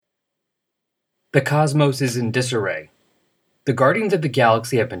The cosmos is in disarray. The Guardians of the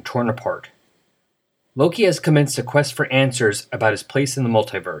Galaxy have been torn apart. Loki has commenced a quest for answers about his place in the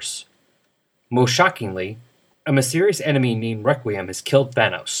multiverse. Most shockingly, a mysterious enemy named Requiem has killed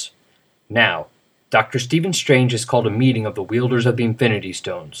Thanos. Now, Dr. Stephen Strange has called a meeting of the wielders of the Infinity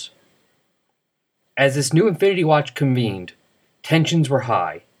Stones. As this new Infinity Watch convened, tensions were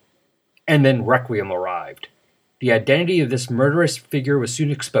high. And then Requiem arrived. The identity of this murderous figure was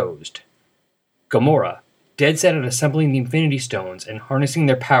soon exposed. Gamora, dead set on assembling the Infinity Stones and harnessing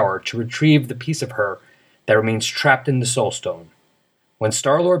their power to retrieve the piece of her that remains trapped in the Soul Stone. When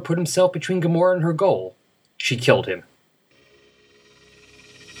Star-Lord put himself between Gamora and her goal, she killed him.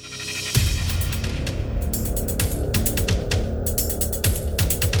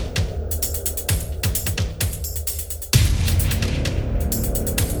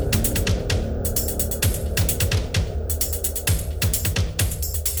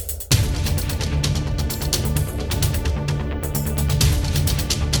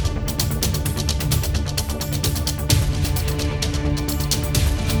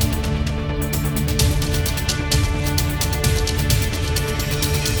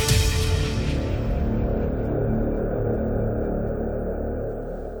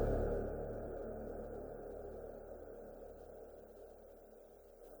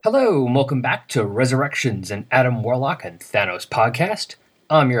 Hello, and welcome back to Resurrections and Adam Warlock and Thanos podcast.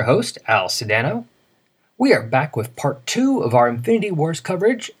 I'm your host, Al Sedano. We are back with part 2 of our Infinity Wars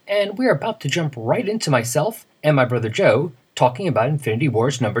coverage, and we are about to jump right into myself and my brother Joe talking about Infinity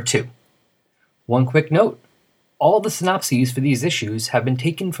Wars number 2. One quick note, all the synopses for these issues have been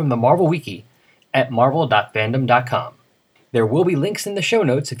taken from the Marvel Wiki at marvel.fandom.com. There will be links in the show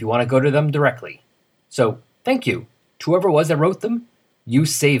notes if you want to go to them directly. So, thank you to whoever it was that wrote them. You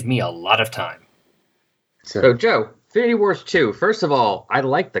saved me a lot of time. So, Joe, Infinity Wars 2. First of all, I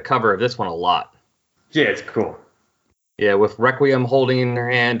like the cover of this one a lot. Yeah, it's cool. Yeah, with Requiem holding in her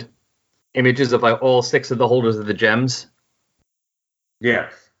hand images of all 6 of the holders of the gems. Yeah.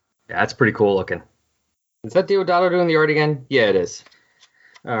 Yeah, that's pretty cool looking. Is that Deodato doing the art again? Yeah, it is.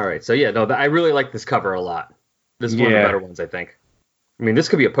 All right, so yeah, no, I really like this cover a lot. This is one of the better ones, I think. I mean, this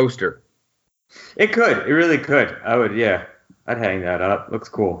could be a poster. It could. It really could. I would, yeah. I'd hang that up. Looks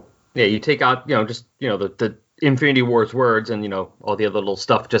cool. Yeah, you take out, the Infinity Wars words and, all the other little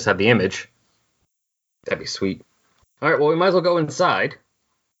stuff, just have the image. That'd be sweet. All right, well, we might as well go inside.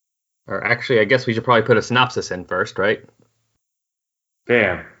 Or actually, I guess we should probably put a synopsis in first, right?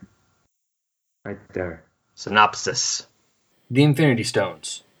 Bam. Right there. Synopsis. The Infinity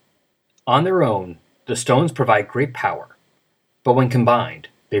Stones. On their own, the stones provide great power. But when combined,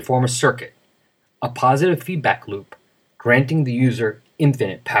 they form a circuit, a positive feedback loop, granting the user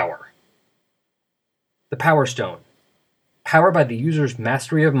infinite power. The Power Stone. Power by the user's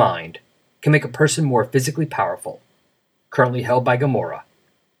mastery of mind can make a person more physically powerful. Currently held by Gamora.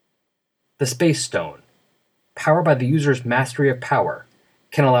 The Space Stone. Power by the user's mastery of power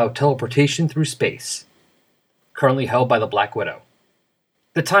can allow teleportation through space. Currently held by the Black Widow.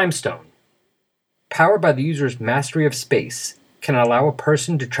 The Time Stone. Power by the user's mastery of space can allow a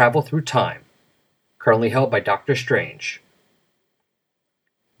person to travel through time. Currently held by Doctor Strange.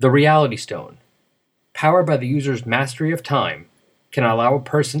 The Reality Stone. Powered by the user's mastery of time, can allow a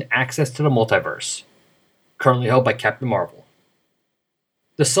person access to the multiverse. Currently held by Captain Marvel.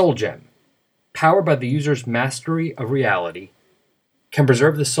 The Soul Gem. Powered by the user's mastery of reality, can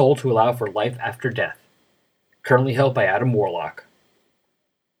preserve the soul to allow for life after death. Currently held by Adam Warlock.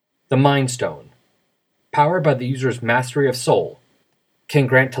 The Mind Stone. Powered by the user's mastery of soul, can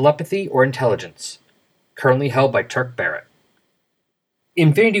grant telepathy or intelligence. Currently held by Turk Barrett.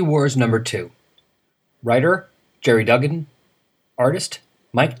 Infinity Wars number 2. Writer, Jerry Duggan. Artist,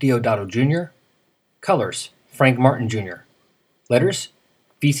 Mike Deodato Jr. Colors, Frank Martin Jr. Letters,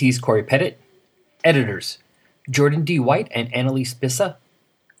 VC's Corey Pettit. Editors, Jordan D. White and Annalise Bissa.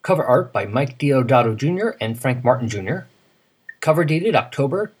 Cover art by Mike Deodato Jr. and Frank Martin Jr. Cover dated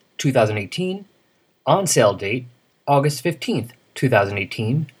October 2018. On sale date, August 15th,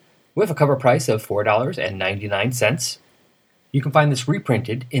 2018. With a cover price of $4.99. You can find this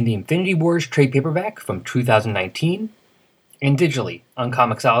reprinted in the Infinity Wars trade paperback from 2019 and digitally on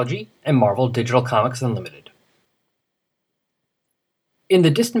Comixology and Marvel Digital Comics Unlimited. In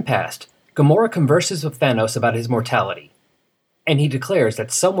the distant past, Gamora converses with Thanos about his mortality, and he declares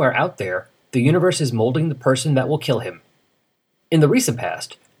that somewhere out there, the universe is molding the person that will kill him. In the recent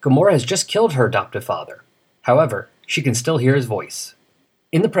past, Gamora has just killed her adoptive father. However, she can still hear his voice.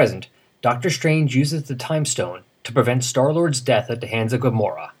 In the present, Doctor Strange uses the Time Stone to prevent Star-Lord's death at the hands of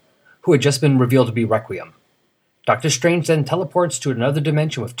Gamora, who had just been revealed to be Requiem. Doctor Strange then teleports to another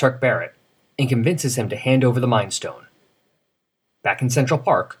dimension with Turk Barrett, and convinces him to hand over the Mind Stone. Back in Central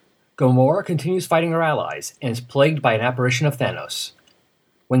Park, Gamora continues fighting her allies and is plagued by an apparition of Thanos.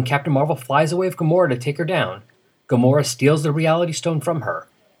 When Captain Marvel flies away with Gamora to take her down, Gamora steals the Reality Stone from her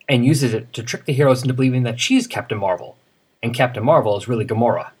and uses it to trick the heroes into believing that she's Captain Marvel, and Captain Marvel is really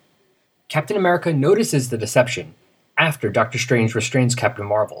Gamora. Captain America notices the deception after Doctor Strange restrains Captain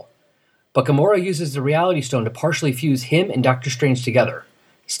Marvel, but Gamora uses the Reality Stone to partially fuse him and Doctor Strange together,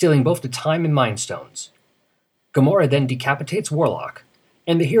 stealing both the Time and Mind Stones. Gamora then decapitates Warlock,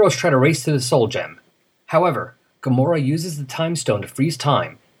 and the heroes try to race to the Soul Gem. However, Gamora uses the Time Stone to freeze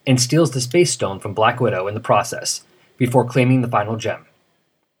time and steals the Space Stone from Black Widow in the process, before claiming the final gem.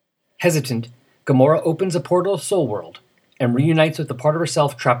 Hesitant, Gamora opens a portal to Soul World and reunites with the part of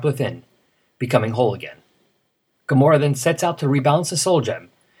herself trapped within, becoming whole again. Gamora then sets out to rebalance the Soul Gem,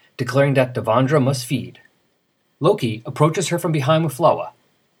 declaring that Devendra must feed. Loki approaches her from behind with Floa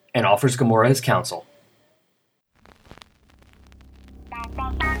and offers Gamora his counsel.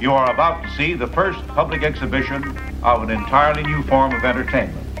 You are about to see the first public exhibition of an entirely new form of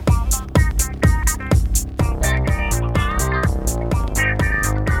entertainment.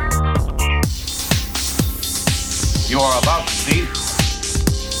 You are about to see.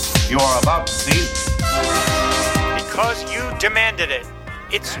 Because you demanded it.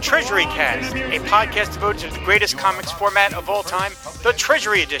 It's Treasury Cast, a podcast devoted to the greatest comics format of all time, the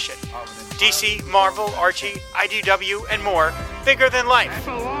Treasury Edition. DC, Marvel, Archie, IDW, and more, bigger than life.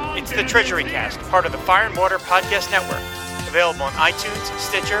 It's the Treasury Cast, part of the Fire and Water Podcast Network. Available on iTunes,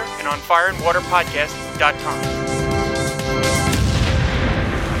 Stitcher, and on fireandwaterpodcast.com.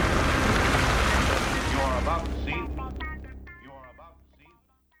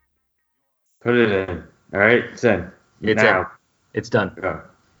 Put it in. All right, it's in. It's now. in. It's done. Go.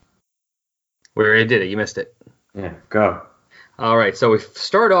 We already did it. You missed it. Yeah, go. All right, so we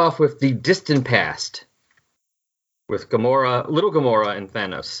start off with the distant past with Gamora, little Gamora, and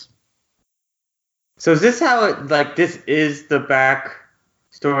Thanos. So is this how it, like, this is the back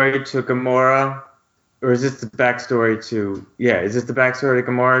story to Gamora? Or is this the backstory to, is this the backstory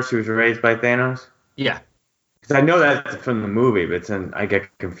to Gamora? She was raised by Thanos? Yeah. Because I know that's from the movie, but then I get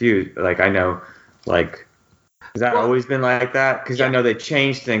confused. Like, I know, like, has that always been like that? Because I know they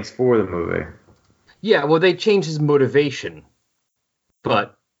changed things for the movie. Yeah, well, they changed his motivation.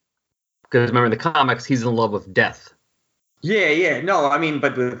 But, because remember in the comics, he's in love with death. Yeah. No, I mean,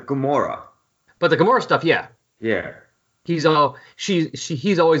 but with Gamora. But the Gamora stuff, yeah. Yeah. He's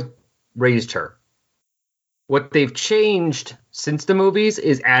always raised her. What they've changed since the movies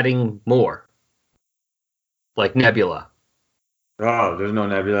is adding more. Like Nebula. Oh, there's no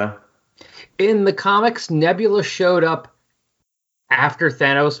Nebula? In the comics, Nebula showed up after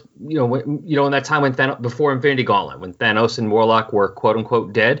Thanos, in that time when Thanos, before Infinity Gauntlet, when Thanos and Warlock were quote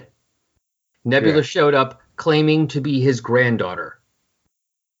unquote dead. Nebula showed up claiming to be his granddaughter.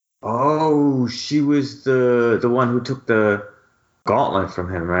 Oh, she was the one who took the gauntlet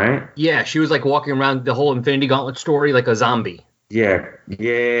from him, right? Yeah, she was like walking around the whole Infinity Gauntlet story like a zombie. Yeah.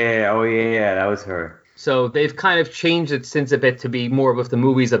 Oh, yeah, that was her. So they've kind of changed it since a bit to be more with the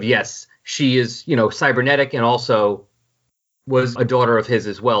movies of, yes, she is, cybernetic and also was a daughter of his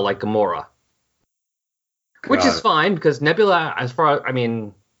as well, like Gamora. Which is fine, because Nebula, I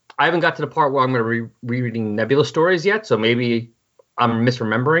haven't got to the part where I'm going to be rereading Nebula stories yet, so maybe I'm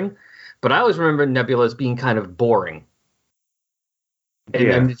misremembering. But I always remember Nebula as being kind of boring.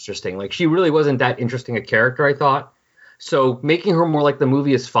 And interesting. Like, she really wasn't that interesting a character, I thought. So making her more like the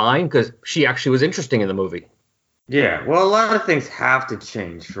movie is fine, because she actually was interesting in the movie. Yeah, well, a lot of things have to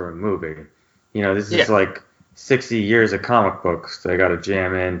change for a movie. This is like 60 years of comic books they got to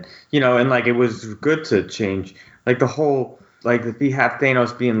jam in. And like it was good to change. Like the whole, like if you have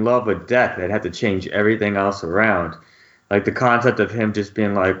Thanos be in love with death, they'd have to change everything else around. Like the concept of him just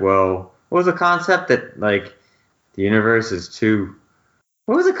being like, well, what was the concept that like the universe is too...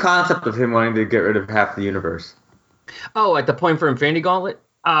 What was the concept of him wanting to get rid of half the universe? Oh, at the point for Infinity Gauntlet?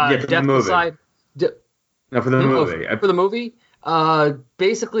 For the movie. No, for the movie. For the movie?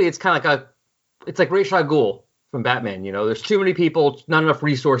 Basically, it's kind of it's like Ra's al Ghul from Batman. There's too many people, not enough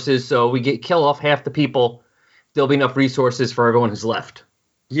resources, so we kill off half the people. There'll be enough resources for everyone who's left.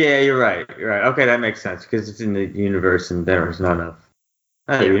 Yeah, you're right. Okay, that makes sense, because it's in the universe and there's not enough.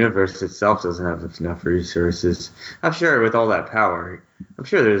 The universe itself doesn't have enough resources. I'm sure with all that power, I'm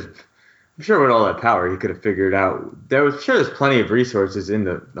sure with all that power he could have figured out. There's plenty of resources in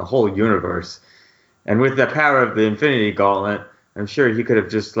the whole universe. And with the power of the Infinity Gauntlet, I'm sure he could have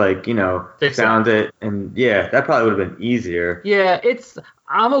just found it. And that probably would have been easier. Yeah,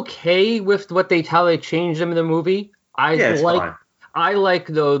 I'm okay with how they changed him in the movie. I I like,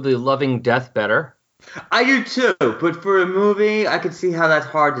 though, the loving death better. I do too, but for a movie, I could see how that's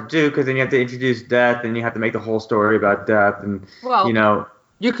hard to do because then you have to introduce death and you have to make the whole story about death, and Well, you know,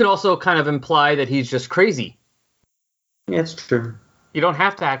 you could also kind of imply that he's just crazy. yeah, it's true. You don't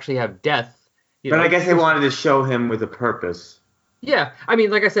have to actually have death. But I guess they wanted to show him with a purpose. Yeah, I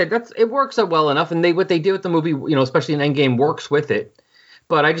mean, like I said, it works out well enough, and what they did with the movie, especially in Endgame, works with it.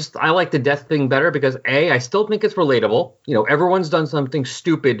 But I like the death thing better because I still think it's relatable. Everyone's done something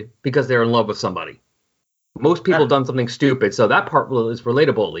stupid because they're in love with somebody. Most people have done something stupid, so that part is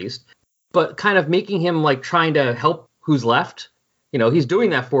relatable at least. But kind of making him like trying to help who's left, he's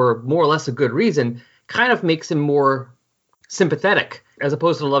doing that for more or less a good reason, kind of makes him more sympathetic as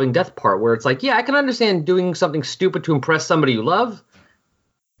opposed to the loving death part where it's like, yeah, I can understand doing something stupid to impress somebody you love.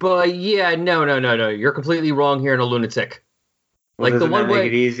 But yeah, no, you're completely wrong here and a lunatic. Well, doesn't that make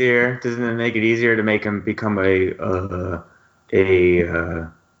it easier? Doesn't it make it easier to make him become maybe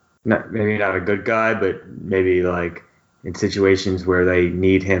not a good guy, but maybe like in situations where they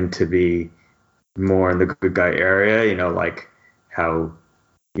need him to be more in the good guy area, like how,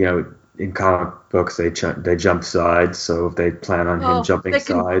 in comic books they jump sides, so if they plan on him jumping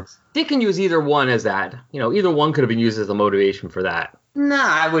sides. They can use either one as that. Either one could have been used as a motivation for that. Nah,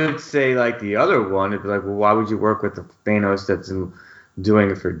 I would say like the other one, it'd be like, well, why would you work with the Thanos that's doing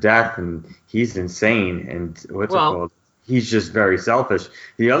it for death and he's insane and what's it called? He's just very selfish.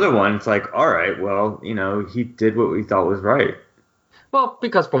 The other one, it's like, all right, well, he did what we thought was right. Well,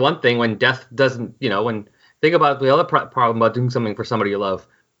 because for one thing, when death doesn't, think about the other problem about doing something for somebody you love.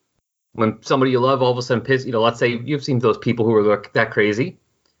 When somebody you love all of a sudden let's say you've seen those people who are that crazy.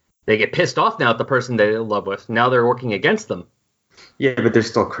 They get pissed off now at the person they're in love with. Now they're working against them. Yeah, but they're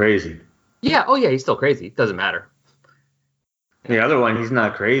still crazy. Yeah, he's still crazy. It doesn't matter. The other one, he's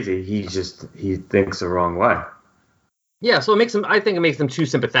not crazy. He thinks the wrong way. Yeah, so I think it makes them too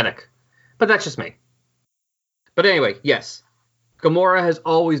sympathetic. But that's just me. But anyway, yes. Gamora has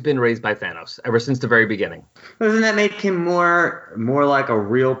always been raised by Thanos, ever since the very beginning. Doesn't that make him more like a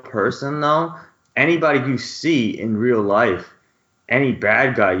real person, though? Anybody you see in real life, any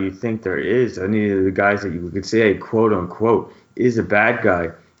bad guy you think there is, any of the guys that you could say, quote unquote, is a bad guy,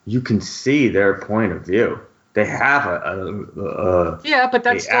 you can see their point of view. They have but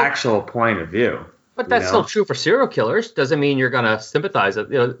that's actual point of view. But that's still true for serial killers. Doesn't mean you're going to sympathize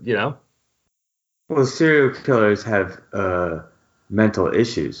with, Well, serial killers have mental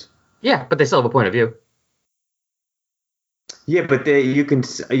issues. Yeah, but they still have a point of view. Yeah, but you can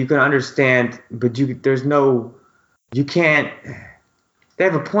understand, but you can't. They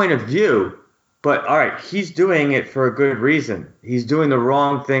have a point of view, but all right, he's doing it for a good reason. He's doing the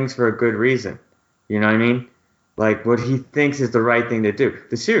wrong things for a good reason. You know what I mean? Like what he thinks is the right thing to do.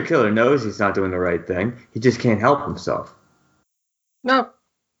 The serial killer knows he's not doing the right thing. He just can't help himself. No.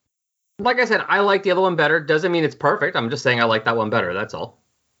 Like I said, I like the other one better. Doesn't mean it's perfect. I'm just saying I like that one better. That's all.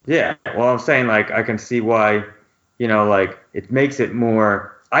 Yeah. Well, I'm saying like I can see why, like it makes it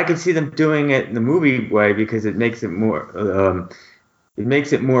more. I can see them doing it in the movie way because it makes it more. It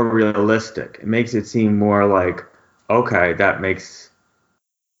makes it more realistic. It makes it seem more like, okay, that makes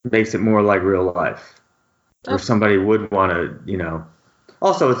it more like real life. Or somebody would want to,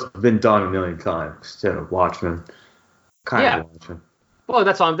 Also, it's been done a million times too. Watchmen, of Watchmen. Well,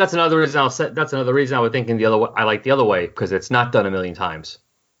 that's another reason that's another reason I would think I like the other way because it's not done a million times.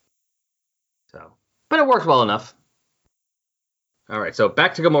 So, but it works well enough. All right, so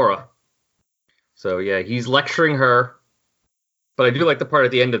back to Gamora. So yeah, he's lecturing her, but I do like the part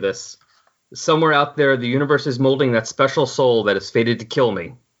at the end of this. Somewhere out there, the universe is molding that special soul that is fated to kill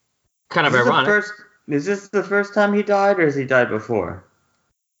me. Kind of ironic. Is this the first time he died, or has he died before?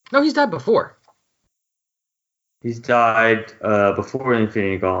 No, he's died before. He's died before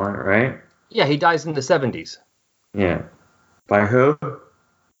Infinity Gauntlet, right? Yeah, he dies in the 70s. Yeah. By who?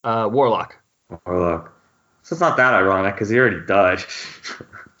 Warlock. Warlock. So it's not that ironic, because he already died.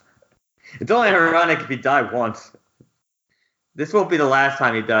 It's only ironic if he died once. This won't be the last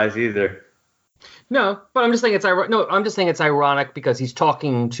time he dies either. No, but I'm just saying it's ironic because he's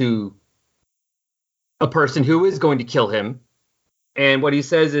talking to a person who is going to kill him. And what he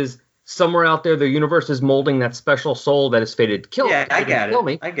says is, somewhere out there, the universe is molding that special soul that is fated to kill me. Yeah, I get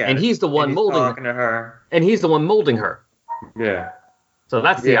it. And he's the one molding her. And he's the one molding her. Yeah. So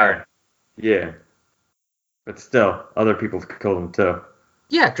that's the irony. Yeah. But still, other people killed him too.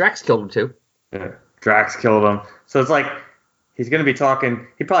 Yeah, Drax killed him too. Yeah, Drax killed him. So it's like, he's going to be talking.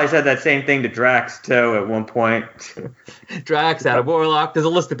 He probably said that same thing to Drax too at one point. Drax, Adam Warlock. There's a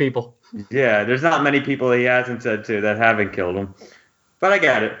list of people. Yeah, there's not many people he hasn't said to that haven't killed him. But I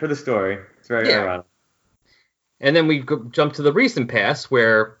get it for the story. It's very ironic. And then we jump to the recent past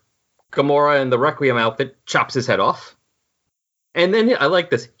where Gamora and the Requiem outfit chops his head off. And then, I like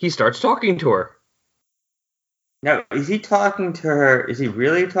this, he starts talking to her. Now, is he talking to her? Is he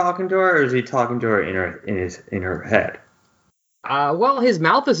really talking to her, or is he talking to her in her head? Well, his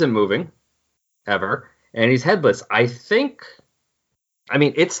mouth isn't moving, ever, and he's headless. It's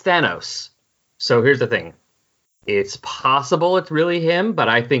Thanos. So here's the thing. It's possible it's really him, but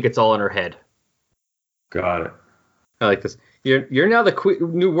I think it's all in her head. Got it. I like this. You're now the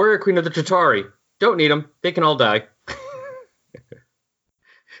new warrior queen of the Chitauri. Don't need them. They can all die.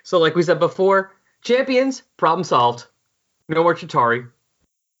 So like we said before, champions, problem solved. No more Chitauri.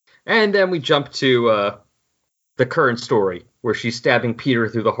 And then we jump to the current story, where she's stabbing Peter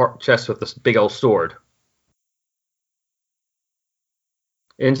through the chest with this big old sword.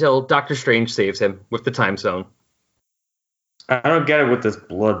 Until Doctor Strange saves him with the time stone. I don't get it with this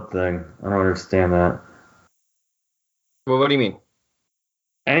blood thing. I don't understand that. Well, what do you mean?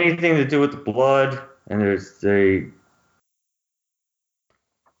 Anything to do with the blood, and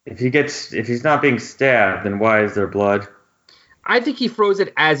if he's not being stabbed, then why is there blood? I think he froze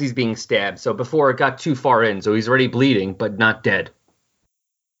it as he's being stabbed, so before it got too far in, so he's already bleeding, but not dead.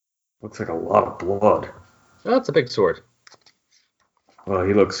 Looks like a lot of blood. Oh, it's a big sword. Well,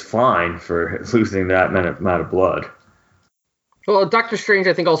 he looks fine for losing that amount of blood. Well, Doctor Strange,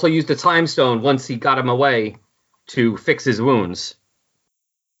 I think, also used the time stone once he got him away to fix his wounds.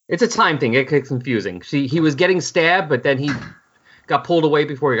 It's a time thing. It gets confusing. He was getting stabbed, but then he got pulled away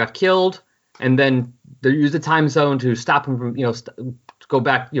before he got killed, and then they used the time zone to stop him from, go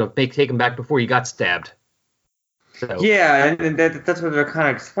back, take him back before he got stabbed. So. Yeah, and that's what they're kind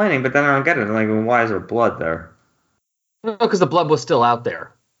of explaining, but then I don't get it. Like, why is there blood there? Well, because the blood was still out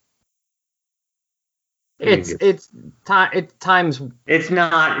there. Time's. It's not.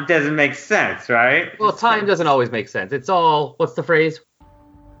 It doesn't make sense, right? Well, time doesn't always make sense. It's all. What's the phrase?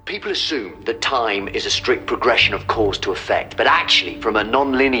 People assume that time is a strict progression of cause to effect, but actually, from a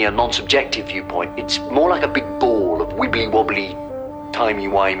non-linear, non-subjective viewpoint, it's more like a big ball of wibbly-wobbly,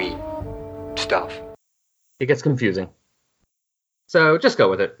 timey-wimey stuff. It gets confusing. So just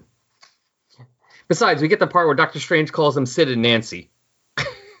go with it. Besides, we get the part where Doctor Strange calls them Sid and Nancy.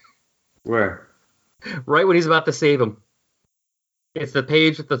 Where? Right when he's about to save him. It's the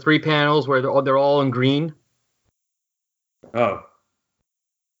page with the 3 panels where they're all in green. Oh.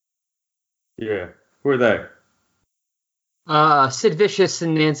 Yeah. Who are they? Sid Vicious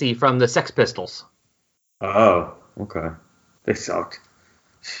and Nancy from the Sex Pistols. Oh, okay. They sucked.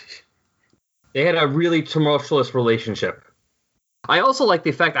 They had a really tumultuous relationship. I also like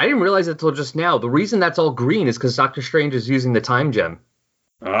the fact, I didn't realize it until just now, the reason that's all green is because Doctor Strange is using the time gem.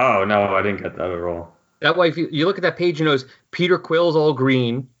 Oh, no, I didn't get that at all. That way, if you look at that page, you notice Peter Quill's all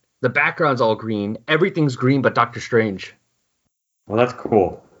green, the background's all green, everything's green but Doctor Strange. Well, that's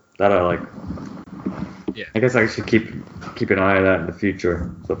cool. That I like. Yeah. I guess I should keep an eye on that in the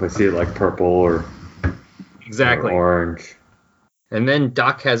future. So if I see it like purple or exactly or orange. And then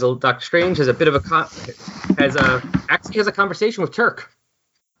Doctor Strange has a bit of has a conversation with Turk,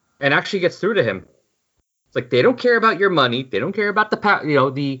 and actually gets through to him. It's like, they don't care about your money, they don't care about the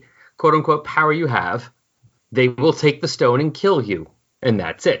power, the quote unquote power you have. They will take the stone and kill you, and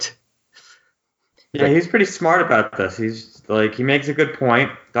that's it. Yeah, he's pretty smart about this. He's like, he makes a good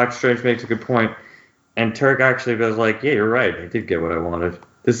point. Doctor Strange makes a good point, and Turk actually goes like, "Yeah, you're right. I did get what I wanted.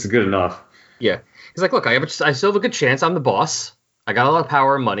 This is good enough." Yeah, he's like, "Look, I still have a good chance. I'm the boss. I got a lot of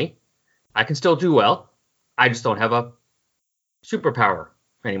power and money. I can still do well. I just don't have a superpower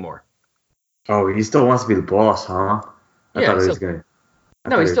anymore." Oh, he still wants to be the boss, huh? I thought he was gonna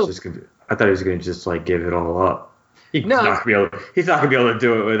just like give it all up. He's not gonna be able to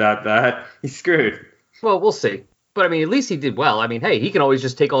do it without that. He's screwed. Well, we'll see. But I mean, at least he did well. I mean, hey, he can always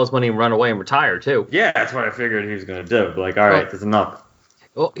just take all his money and run away and retire too. Yeah, that's what I figured he was gonna do. Like, all right, that's enough.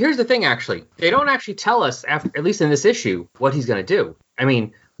 Well, here's the thing, actually. They don't actually tell us, at least in this issue, what he's going to do. I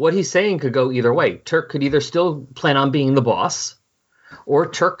mean, what he's saying could go either way. Turk could either still plan on being the boss, or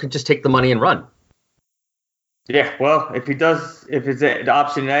Turk could just take the money and run. Yeah, well, if it's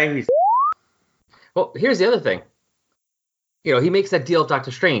option A, he's... Well, here's the other thing. He makes that deal with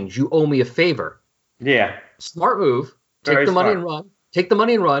Doctor Strange. You owe me a favor. Yeah. Smart move. Take the money and run. Take the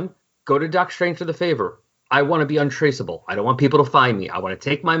money and run. Go to Doctor Strange for the favor. I want to be untraceable. I don't want people to find me. I want to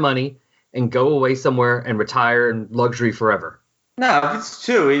take my money and go away somewhere and retire in luxury forever. No, if it's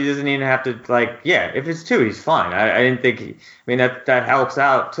 2, he doesn't even have to, like, yeah, if it's 2, he's fine. I didn't think, that helps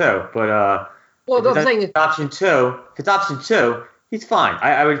out too, but, well, the thing is, option 2, if it's option 2, he's fine.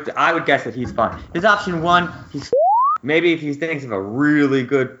 I would guess that he's fine. If it's option 1, he's maybe if he thinks of a really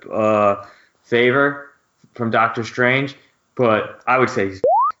good, favor from Doctor Strange, but I would say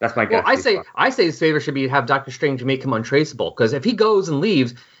that's my guess. Well, I say his favor should be to have Doctor Strange make him untraceable, because if he goes and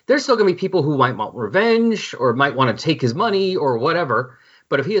leaves, there's still going to be people who might want revenge or might want to take his money or whatever.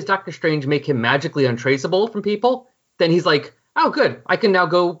 But if he has Doctor Strange make him magically untraceable from people, then he's like, oh, good, I can now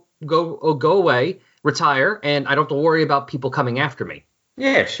go away, retire, and I don't have to worry about people coming after me.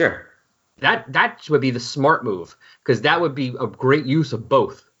 Yeah, sure. That would be the smart move, because that would be a great use of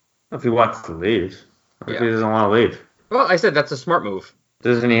both. If he wants to leave. If he doesn't want to leave. Well, I said that's a smart move.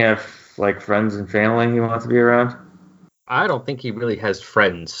 Doesn't he have, like, friends and family he wants to be around? I don't think he really has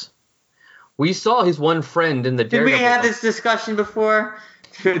friends. We saw his one friend in the Daredevil. Did we have this discussion before?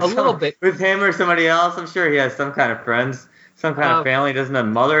 A little bit. With him or somebody else? I'm sure he has some kind of friends, some kind of family. Doesn't have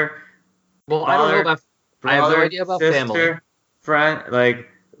mother? Well, I don't know about... Brother, I have no idea about sister, family. Friend, like,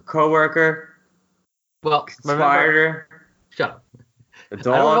 co-worker, well, spider, shut up. A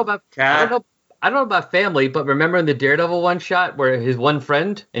dog, cat. I don't know about family, but remember in the Daredevil one shot where his one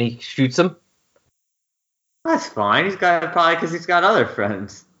friend and he shoots him? That's fine. He's got probably because he's got other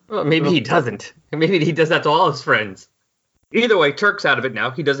friends. Well, maybe he doesn't. Maybe he does that to all his friends. Either way, Turk's out of it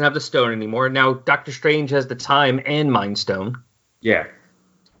now. He doesn't have the stone anymore. Now Doctor Strange has the time and Mind Stone. Yeah.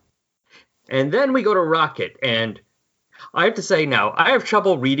 And then we go to Rocket, and I have to say now, I have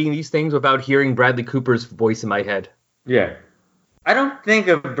trouble reading these things without hearing Bradley Cooper's voice in my head. Yeah. I don't think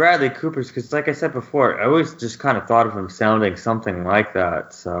of Bradley Cooper's because, like I said before, I always just kind of thought of him sounding something like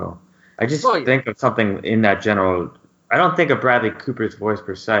that. So I just think of something in that general. I don't think of Bradley Cooper's voice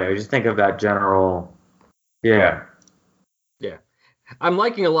per se. I just think of that general. Yeah. Yeah. I'm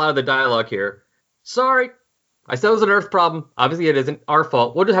liking a lot of the dialogue here. Sorry. I said it was an Earth problem. Obviously, it isn't our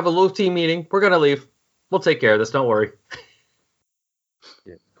fault. We'll just have a little team meeting. We're going to leave. We'll take care of this. Don't worry.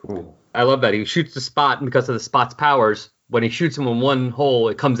 Yeah, cool. I love that. He shoots the Spot, and because of the Spot's powers, when he shoots them in one hole,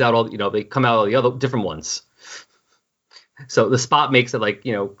 it comes out all, they come out all the other different ones. So the Spot makes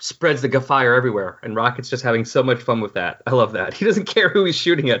it spreads the fire everywhere, and Rocket's just having so much fun with that. I love that. He doesn't care who he's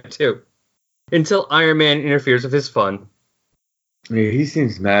shooting at, too. Until Iron Man interferes with his fun. Yeah, he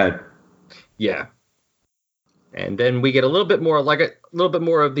seems mad. Yeah. And then we get a little bit more of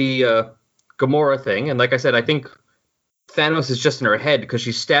the Gamora thing. And like I said, I think Thanos is just in her head because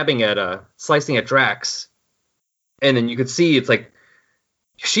she's slicing at Drax. And then you could see it's like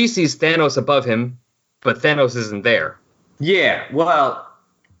she sees Thanos above him, but Thanos isn't there. Yeah, well,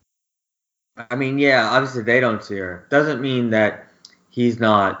 I mean, yeah, obviously they don't see her. Doesn't mean that he's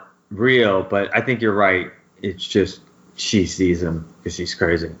not real, but I think you're right. It's just she sees him because she's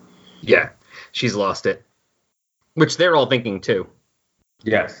crazy. Yeah, she's lost it. Which they're all thinking, too.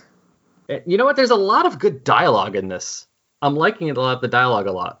 Yes. You know what? There's a lot of good dialogue in this. I'm liking the dialogue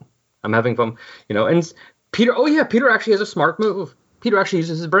a lot. I'm having fun, and Peter actually has a smart move. Peter actually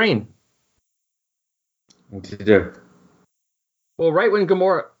uses his brain. What did he do? Well, right when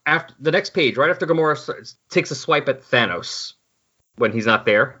Gamora, after the next page, right after Gamora takes a swipe at Thanos when he's not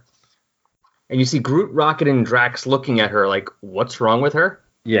there, and you see Groot, Rocket, and Drax looking at her like, what's wrong with her?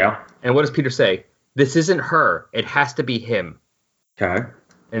 Yeah. And what does Peter say? This isn't her. It has to be him. Okay.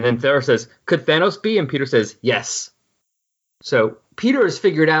 And then Thor says, could Thanos be? And Peter says, yes. So Peter has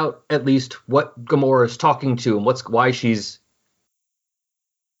figured out at least what Gamora is talking to and why she's...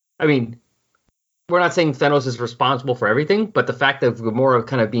 I mean, we're not saying Thanos is responsible for everything, but the fact of Gamora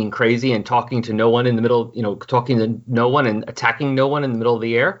kind of being crazy and talking to no one in the middle, talking to no one and attacking no one in the middle of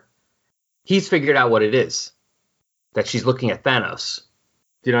the air, he's figured out what it is. That she's looking at Thanos.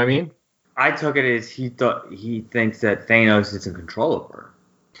 Do you know what I mean? I took it as he thinks that Thanos is in control of her.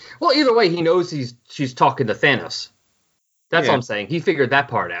 Well, either way, he knows she's talking to Thanos. That's all I'm saying. He figured that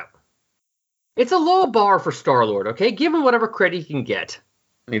part out. It's a low bar for Star-Lord, okay? Give him whatever credit he can get.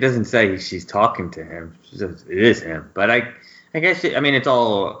 He doesn't say she's talking to him. She says it is him. But I guess, it's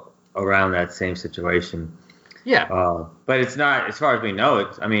all around that same situation. Yeah. But it's not, as far as we know,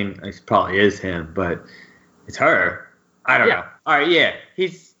 it probably is him, but it's her. I don't know. All right, yeah.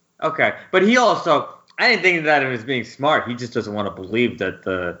 He's, okay. But he also, I didn't think that him as being smart. He just doesn't want to believe that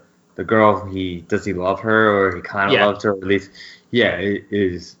the girl, does he love her, or he kind of loves her, or at least,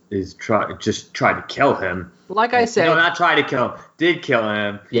 just try to kill him. Like I said. No, not try to kill him. Did kill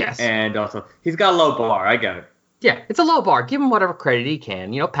him. Yes. And also, he's got a low bar. I get it. Yeah, it's a low bar. Give him whatever credit he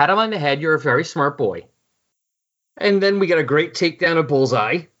can. Pat him on the head. You're a very smart boy. And then we get a great takedown of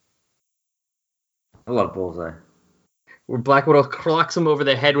Bullseye. I love Bullseye. Where Black Widow clocks him over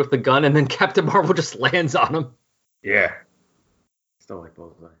the head with the gun, and then Captain Marvel just lands on him. Yeah. Still like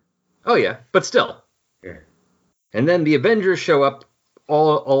Bullseye. Oh, yeah, but still. Yeah. And then the Avengers show up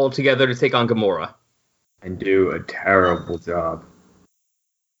all together to take on Gamora. And do a terrible job.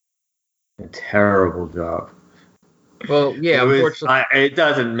 a terrible job. Well, yeah, unfortunately. It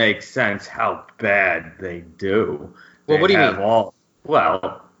doesn't make sense how bad they do. Well, what do you mean?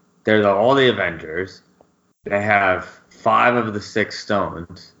 They're all the Avengers. They have 5 of the 6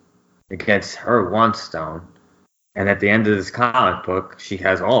 stones against her 1 stone. And at the end of this comic book, she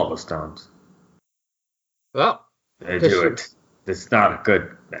has all the stones. Well, they do it. It's not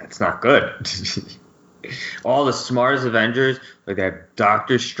good. That's not good. All the smartest Avengers, like that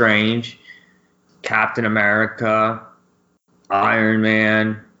Doctor Strange, Captain America, Iron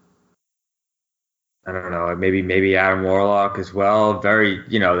Man. I don't know, maybe Adam Warlock as well. Very,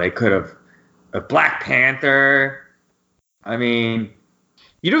 they could have a Black Panther. I mean,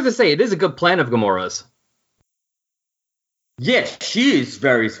 you don't have to say it is a good plan of Gamora's. Yes, she is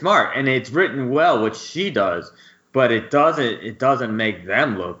very smart, and it's written well, which she does. But it doesn't make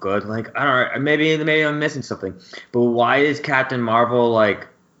them look good. Like, I don't know, maybe I'm missing something. But why is Captain Marvel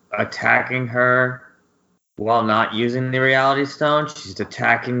attacking her while not using the Reality Stone? She's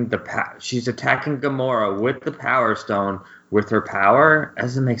attacking Gamora with the Power Stone with her power. That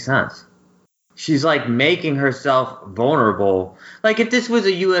doesn't make sense. She's making herself vulnerable. Like if this was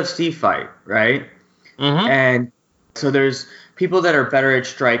a UFC fight, right? Mm-hmm. And so there's people that are better at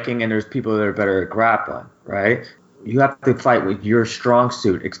striking and there's people that are better at grappling, right? You have to fight with your strong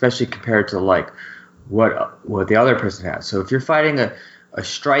suit, especially compared to what the other person has. So if you're fighting a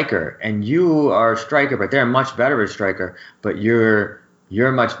striker and you are a striker, but they're much better a striker, but you're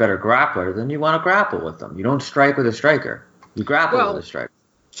a much better grappler, then you want to grapple with them. You don't strike with a striker. You grapple with a striker.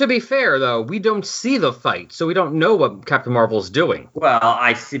 To be fair, though, we don't see the fight, so we don't know what Captain Marvel's doing. Well,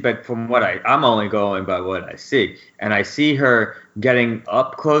 I see, but from what I'm only going by what I see. And I see her getting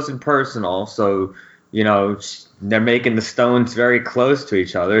up close and personal, so, they're making the stones very close to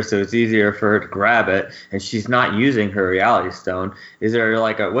each other, so it's easier for her to grab it, and she's not using her Reality Stone. Is there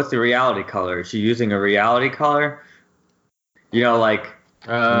what's the reality color? Is she using a reality color?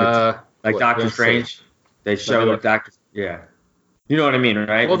 Doctor Strange? They show Doctor... Yeah. You know what I mean,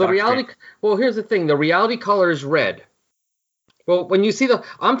 right? Well, here's the thing. The reality color is red. Well, when you see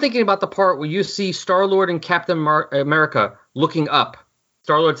I'm thinking about the part where you see Star-Lord and Captain America looking up.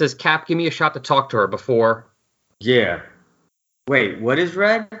 Star-Lord says, "Cap, give me a shot to talk to her before." Yeah. Wait, what is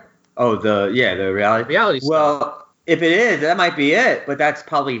red? Oh, the reality. Reality Stone. Well, if it is, that might be it. But that's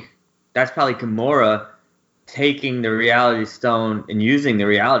probably Gamora taking the Reality Stone and using the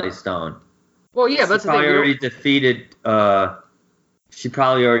Reality Stone. Well, yeah, that's the thing. She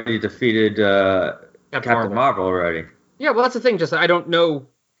probably already defeated Captain Marvel already. Yeah, well, that's the thing. Just I don't know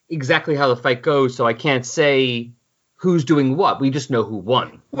exactly how the fight goes, so I can't say who's doing what. We just know who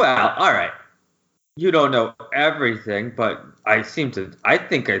won. Well, all right. You don't know everything, but I think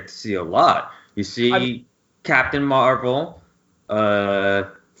I see a lot. You see Captain Marvel punch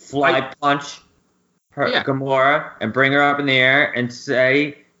Gamora and bring her up in the air and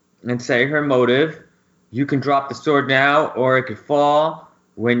say her motive. You can drop the sword now, or it could fall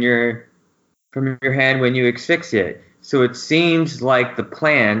from your hand when you asphyxiate. So it seems like the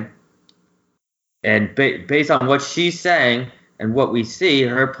plan, and based on what she's saying and what we see,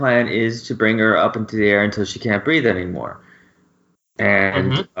 her plan is to bring her up into the air until she can't breathe anymore.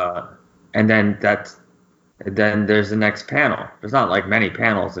 And and then there's the next panel. There's not many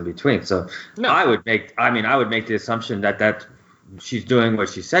panels in between. So no. I would make the assumption that she's doing what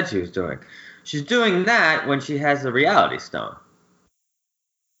she said she was doing. She's doing that when she has the Reality Stone.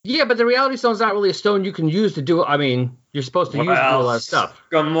 Yeah, but the Reality Stone's not really a stone you can use to do. I mean, you're supposed to use it to do a lot of stuff.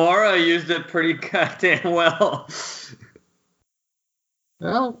 Gamora used it pretty goddamn well.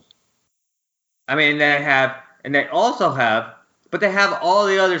 Well, I mean, they have all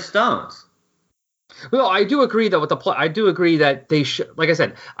the other stones. Well, I do agree though with the I do agree that they should. Like I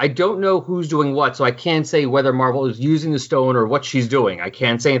said, I don't know who's doing what, so I can't say whether Marvel is using the stone or what she's doing. I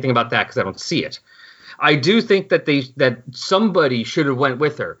can't say anything about that because I don't see it. I do think that somebody should have went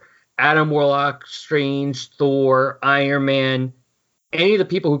with her. Adam Warlock, Strange, Thor, Iron Man, any of the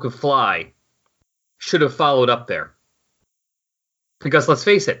people who could fly should have followed up there. Because let's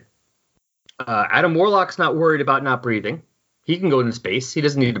face it, Adam Warlock's not worried about not breathing. He can go into space. He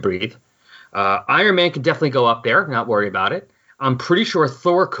doesn't need to breathe. Iron Man could definitely go up there, not worry about it. I'm pretty sure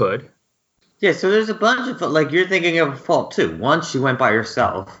Thor could. Yeah, so there's a bunch of, you're thinking of a fault too. One, she went by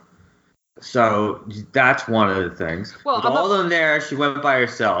herself. So that's one of the things. Well, with all of them there, she went by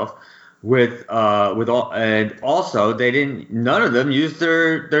herself. And also none of them used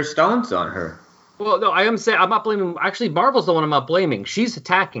their stones on her. Well, no, I'm not blaming. Actually, Marvel's the one I'm not blaming. She's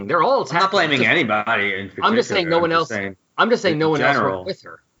attacking. They're all attacking. I'm not blaming anybody in particular. I'm just saying no one else. I'm just saying no one else went with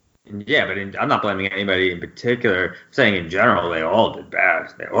her. Yeah, but I'm not blaming anybody in particular. I'm saying in general, they all did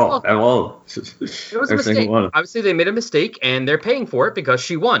bad. They all. It was a mistake. Obviously, they made a mistake, and they're paying for it because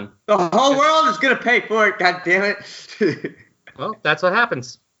she won. The whole world is going to pay for it, God damn it. Well, that's what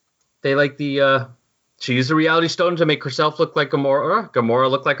happens. They like she used the reality stone to make herself look like Gamora.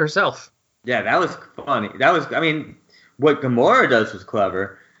 Gamora looked like herself. Yeah, that was funny. What Gamora does was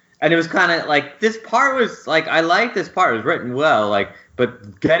clever. And it was kind of like, this part was, like, I like this part. It was written well, like,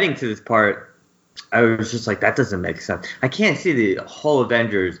 but getting to this part, I was just like, that doesn't make sense. I can't see the whole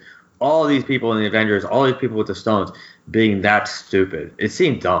Avengers, all these people in the Avengers, all these people with the stones being that stupid. It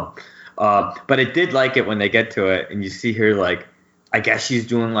seemed dumb. But I did like it when they get to it, and you see her, like, I guess she's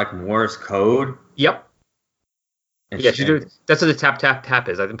doing, like, Morse code. Yep. Yeah, she's doing, that's what the tap, tap, tap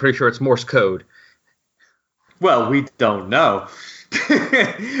is. I'm pretty sure it's Morse code. Well, we don't know.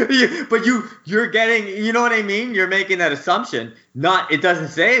 But you're getting, you know what I mean? You're making that assumption. It doesn't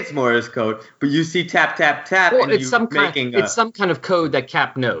say it's Morse code, but you see tap tap tap. Well, it's some kind of code that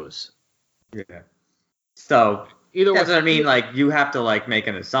Cap knows. Yeah. So either that's what I mean. Like, you have to like make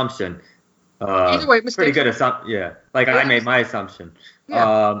an assumption. Either way, mistake. Pretty good assumption. Yeah. Like I made my assumption.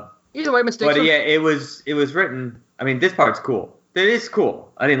 Yeah. Either way, mistake. But yeah, it was written. I mean, this part's cool. It is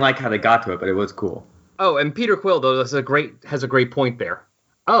cool. I didn't like how they got to it, but it was cool. Oh, and Peter Quill though has a great point there.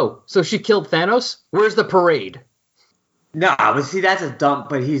 Oh, so she killed Thanos? Where's the parade? No, but see, that's a dump.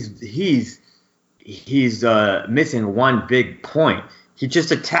 But he's missing one big point. He just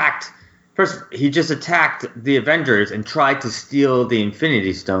attacked the Avengers and tried to steal the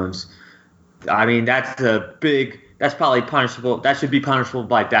Infinity Stones. I mean, that's probably punishable. That should be punishable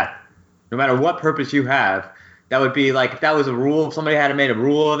by death. No matter what purpose you have, that would be like, if that was a rule, if somebody had made a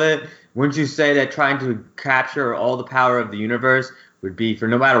rule of it, wouldn't you say that trying to capture all the power of the universe would be, for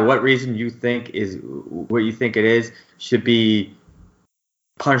no matter what reason you think is what you think it is, should be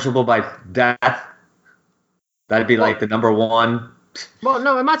punishable by death? That'd be like the number one. Well,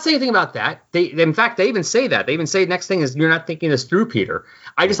 no, I'm not saying anything about that. In fact, they even say that. They even say next thing is, you're not thinking this through, Peter.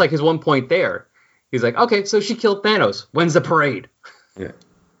 I just like his one point there. He's like, okay, so she killed Thanos. When's the parade? Yeah.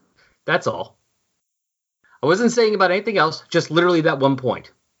 That's all. I wasn't saying about anything else, just literally that one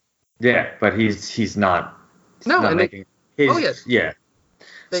point. Yeah, but he's not. No, making. Yes. Yeah.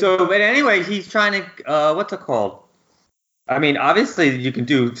 So, but anyway, he's trying to. What's it called? I mean, obviously, you can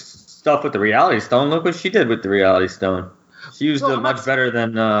do stuff with the Reality Stone. Look what she did with the Reality Stone. She used it much better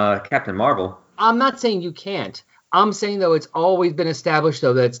than Captain Marvel. I'm not saying you can't. I'm saying, though, it's always been established,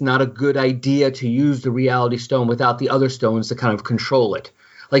 though, that it's not a good idea to use the Reality Stone without the other stones to kind of control it.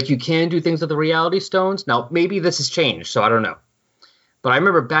 Like, you can do things with the Reality Stones. Now, maybe this has changed, so I don't know. But I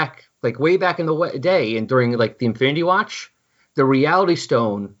remember way back in the day, and during, like, the Infinity Watch, the Reality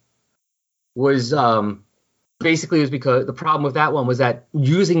Stone was basically was because the problem with that one was that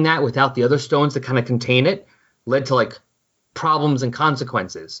using that without the other stones to kind of contain it led to, like, problems and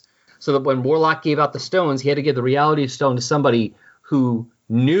consequences. So that when Warlock gave out the stones, he had to give the Reality Stone to somebody who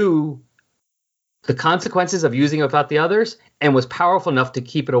knew the consequences of using it without the others and was powerful enough to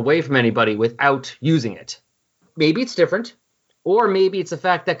keep it away from anybody without using it. Maybe it's different, or maybe it's the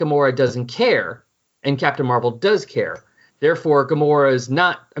fact that Gamora doesn't care and Captain Marvel does care. Therefore,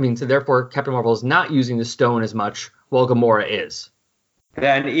 therefore Captain Marvel is not using the stone as much while Gamora is.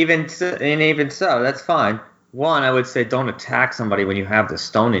 And even so, that's fine. One, I would say don't attack somebody when you have the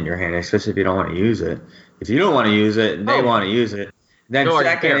stone in your hand, especially if you don't want to use it. If you don't want to use it and they want to use it, then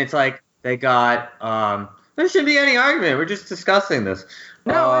second, it's like they got. There shouldn't be any argument. We're just discussing this.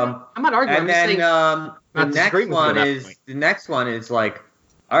 No, I'm not arguing. And then the next one is like,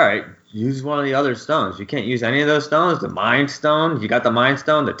 all right, use one of the other stones. You can't use any of those stones. The Mind Stone. You got the Mind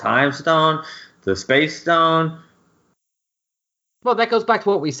Stone, the Time Stone, the Space Stone. Well, that goes back to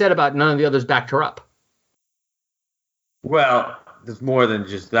what we said about none of the others backed her up. Well, there's more than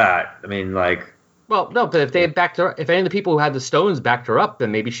just that. I mean, like... Well, no, but if they had backed her up, if any of the people who had the stones backed her up,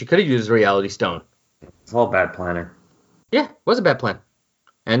 then maybe she could have used the Reality Stone. It's all bad planning. Yeah, it was a bad plan.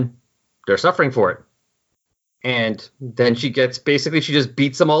 And they're suffering for it. And then she just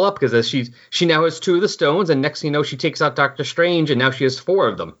beats them all up because she now has 2 of the stones, and next thing you know, she takes out Doctor Strange, and now she has 4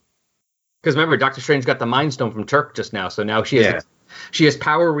 of them. Because remember, Doctor Strange got the Mind Stone from Turk just now, so now she has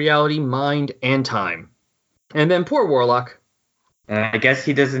power, reality, mind, and time. And then poor Warlock. And I guess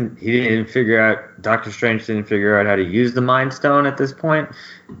Doctor Strange didn't figure out how to use the Mind Stone at this point,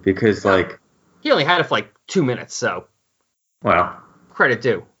 because, he only had it for, 2 minutes, so. Well. Credit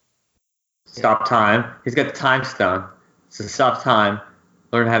due. Stop time. He's got the Time Stone. So stop time.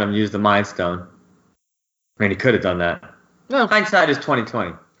 Learn how to use the Mind Stone. I mean, he could have done that. No. Hindsight is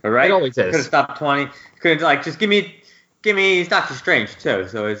 20/20. All right? It always is. Could have stopped 20. Could have, just give me he's Doctor Strange too,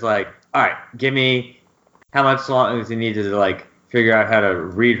 so it's like, all right, give me how much long does he need to like figure out how to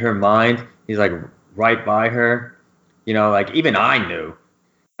read her mind? He's like right by her, you know, like even I knew.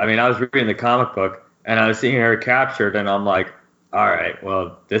 I mean, I was reading the comic book and I was seeing her captured, and I'm like, all right,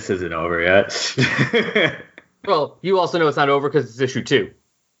 well, this isn't over yet. Well, you also know it's not over because it's issue 2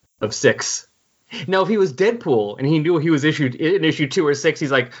 of 6. Now, if he was Deadpool and he knew he was in issue 2 or 6,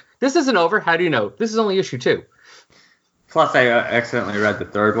 he's like, this isn't over. How do you know? This is only issue 2. Plus, I accidentally read the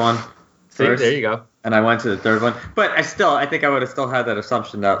third one first. See, there you go. And I went to the third one. But I think I would have still had that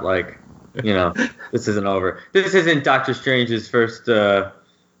assumption that, like, you know, this isn't over. This isn't Doctor Strange's first,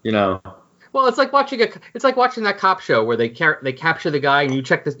 you know. Well, it's like watching that cop show where they capture the guy and you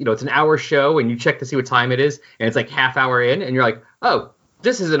check this, you know, it's an hour show and you check to see what time it is and it's like half hour in and you're like, oh,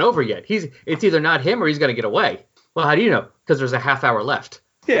 this isn't over yet. It's either not him or he's going to get away. Well, how do you know? Because there's a half hour left.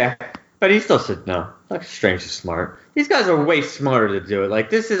 Yeah, but he still should know. Doctor Strange is smart. These guys are way smarter to do it. Like,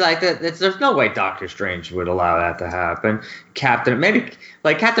 this is like, there's no way Doctor Strange would allow that to happen. Captain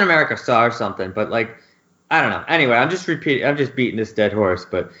America saw or something, but like, I don't know. Anyway, I'm just beating this dead horse,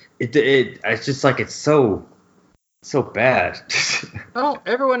 but it's just like, it's so bad. Well,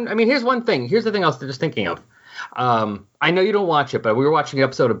 everyone, I mean, here's one thing. Here's the thing I was just thinking of. I know you don't watch it, but we were watching an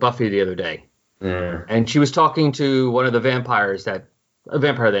episode of Buffy the other day. Yeah. And she was talking to one of the vampires a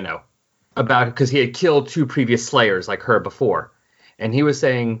vampire they know, about, because he had killed 2 previous Slayers like her before. And he was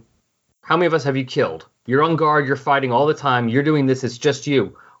saying, how many of us have you killed? You're on guard, you're fighting all the time, you're doing this, it's just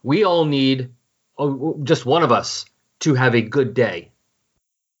you. We all need just one of us to have a good day.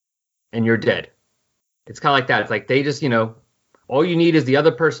 And you're dead. It's kind of like that. It's like they just, you know, all you need is the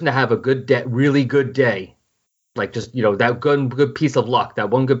other person to have a good day, really good day. Like just, you know, that good piece of luck, that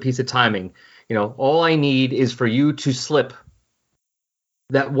one good piece of timing. You know, all I need is for you to slip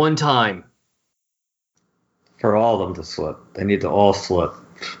that one time. For all of them to slip. They need to all slip.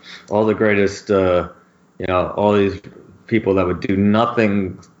 All the greatest, you know, all these people that would do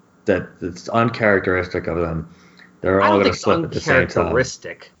nothing that's uncharacteristic of them. They're all going to slip at the same time.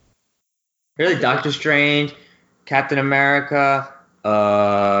 Uncharacteristic. Really, Doctor Strange, Captain America,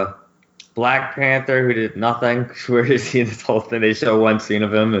 Black Panther, who did nothing. Where is he in this whole thing? They show one scene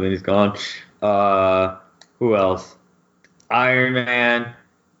of him and then he's gone. Who else? Iron Man.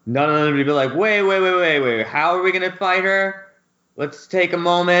 None of them would be like, wait. How are we going to fight her? Let's take a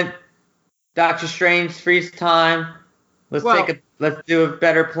moment. Doctor Strange, freeze time. Let's do a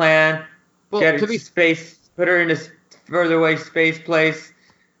better plan. Well, Get her space. Put her in a further away space place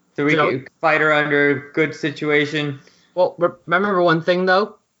so we can fight her under a good situation. Well, remember one thing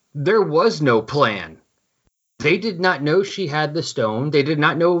though. There was no plan. They did not know she had the stone. They did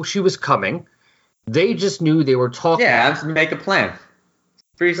not know she was coming. They just knew they were talking. Yeah, just make a plan.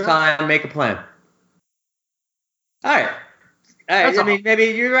 Freeze time, make a plan. All right. I mean, maybe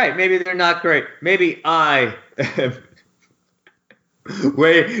you're right. Maybe they're not great. Maybe I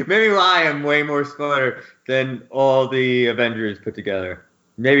am way more smarter than all the Avengers put together.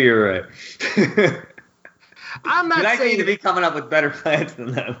 Maybe you're right. I'm not saying I need to be coming up with better plans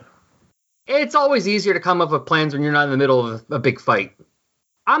than them. It's always easier to come up with plans when you're not in the middle of a big fight.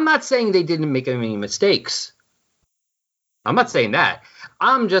 I'm not saying they didn't make any mistakes. I'm not saying that.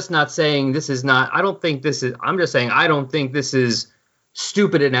 I'm just not saying this is not. I'm just saying I don't think this is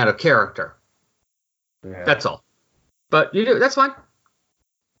stupid and out of character. Yeah. That's all. But you do. That's fine.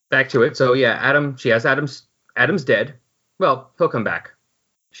 Back to it. So yeah, Adam's dead. Well, he'll come back.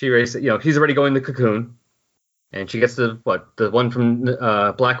 She's already going to the cocoon, and she gets the one from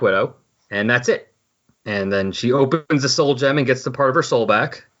Black Widow, and that's it. And then she opens the soul gem and gets the part of her soul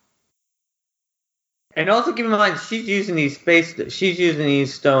back. And also keep in mind, she's using these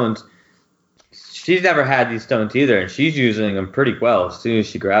stones. She's never had these stones either, and she's using them pretty well as soon as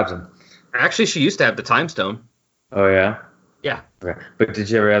she grabs them. Actually, she used to have the time stone. Oh, yeah? Yeah. Okay. But did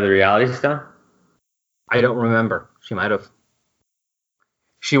she ever have the reality stone? I don't remember. She might have.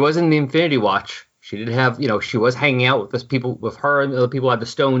 She was in the Infinity Watch. She did have, she was hanging out with her and the other people who had the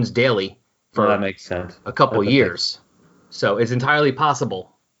stones daily for that makes sense. A couple years. So it's entirely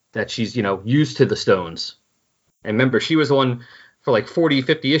possible that she's, used to the stones. And remember, she was the one for like 40,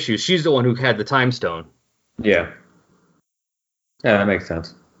 50 issues. She's the one who had the time stone. Yeah. Yeah, that makes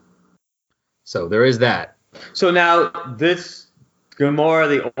sense. So there is that. So now this Gamora,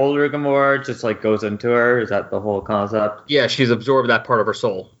 the older Gamora, just like goes into her. Is that the whole concept? Yeah, she's absorbed that part of her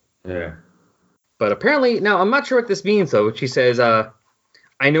soul. Yeah. But apparently, now I'm not sure what this means though. She says,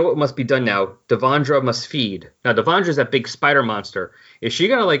 I know what must be done now. Devondra must feed. Now, Devondra's that big spider monster. Is she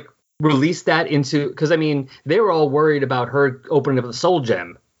going to, release that into... Because, they were all worried about her opening up the soul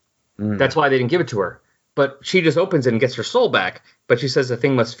gem. Mm. That's why they didn't give it to her. but she just opens it and gets her soul back. But she says the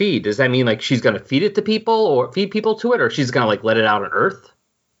thing must feed. Does that mean like she's going to feed it to people or feed people to it, or she's going to like let it out on Earth?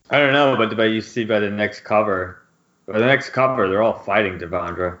 I don't know, but you see by the next cover. By the next cover, they're all fighting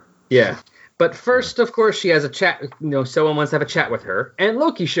Devondra. Yeah. But first, of course, she has a chat. Someone wants to have a chat with her, and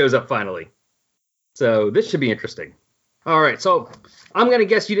Loki shows up finally. So this should be interesting. All right, so I'm going to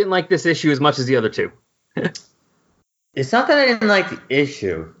guess you didn't like this issue as much as the other two. It's not that I didn't like the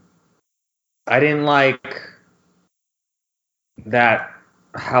issue. I didn't like that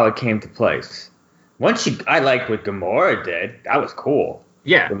how it came to place. I liked what Gamora did. That was cool.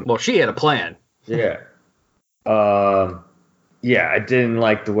 Yeah, well, she had a plan. Yeah. Yeah, I didn't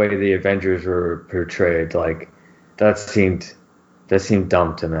like the way the Avengers were portrayed. Like, that seemed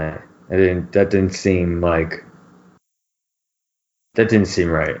dumb to me. That didn't seem right. That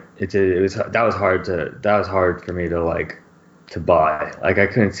was hard for me to buy. Like, I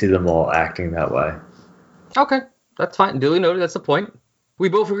couldn't see them all acting that way. Okay, that's fine. Duly noted. That's the point. We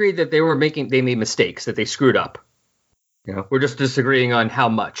both agreed that they made mistakes, that they screwed up. We're just disagreeing on how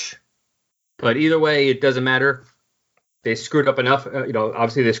much. But either way, it doesn't matter. They screwed up enough.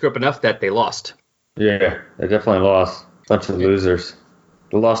 Obviously they screwed up enough that they lost. Yeah, they definitely lost. Bunch of losers.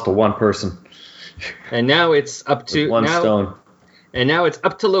 They lost to one person. And now it's up to one stone. And now it's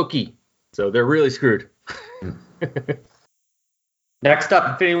up to Loki. So they're really screwed. Next up,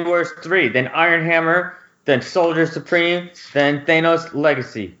 Infinity Wars 3, then Iron Hammer, then Soldier Supreme, then Thanos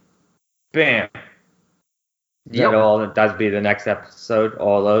Legacy. Bam. That'd be the next episode,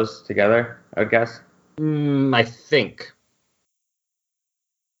 all those together, I guess. I think.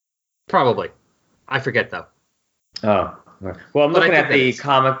 Probably. I forget, though. Oh. Well, I'm looking at the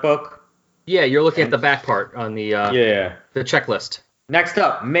comic book. Yeah, you're looking at the back part on the the checklist. Next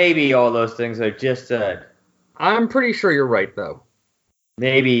up, maybe all those things I just said. I'm pretty sure you're right, though.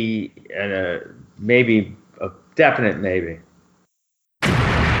 Maybe a definite maybe.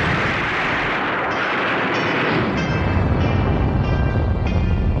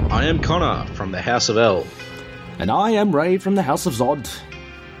 I am Connor from the House of L. And I am Ray from the House of Zod.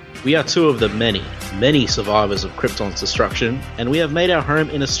 We are two of the many, many survivors of Krypton's destruction, and we have made our home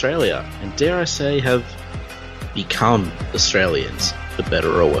in Australia, and dare I say, have become Australians, for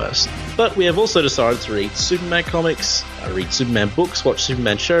better or worse. But we have also decided to read Superman comics, read Superman books, watch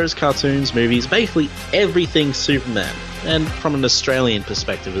Superman shows, cartoons, movies, basically everything Superman, and from an Australian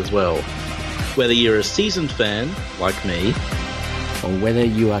perspective as well. Whether you're a seasoned fan, like me, or whether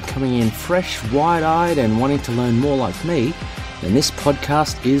you are coming in fresh, wide-eyed and wanting to learn more like me, then this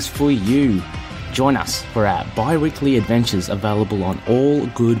podcast is for you. Join us for our bi-weekly adventures available on all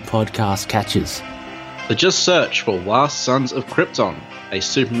good podcast catchers. So just search for Last Sons of Krypton, a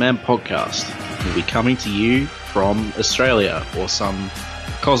Superman podcast. We'll be coming to you from Australia or some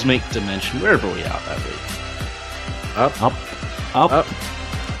cosmic dimension, wherever we are that week. Up,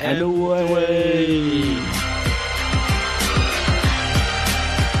 and away.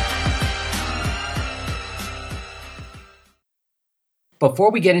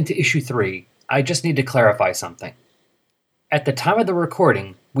 Before we get into issue 3, I just need to clarify something. At the time of the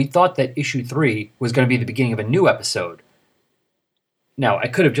recording, we thought that issue 3 was going to be the beginning of a new episode. Now, I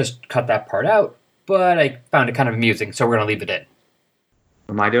could have just cut that part out, but I found it kind of amusing, so we're going to leave it in.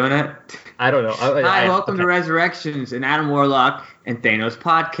 Am I doing it? I don't know. Hi, welcome to Resurrections, an Adam Warlock and Thanos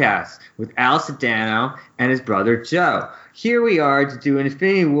podcast with Al Sedano and his brother Joe. Here we are to do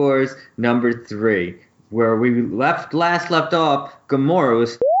Infinity Wars number 3. Where we left off, Gamora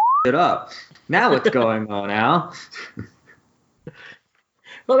was it up. Now what's going on, Al?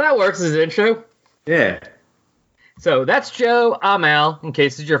 Well, that works as an intro. Yeah. So that's Joe. I'm Al, in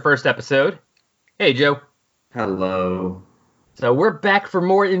case it's your first episode. Hey, Joe. Hello. So we're back for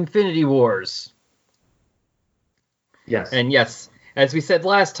more Infinity Wars. Yes. And yes, as we said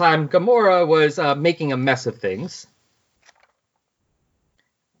last time, Gamora was making a mess of things.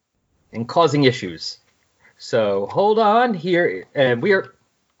 And causing issues. So hold on here, and we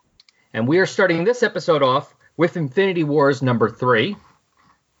are starting this episode off with Infinity Wars number 3.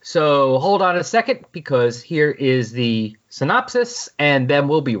 So hold on a second, because here is the synopsis, and then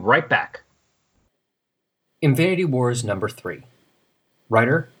we'll be right back. Infinity Wars number 3.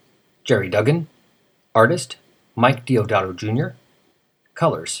 Writer, Jerry Duggan. Artist, Mike Deodato Jr.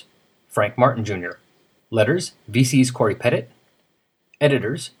 Colors, Frank Martin Jr. Letters, VC's Corey Pettit.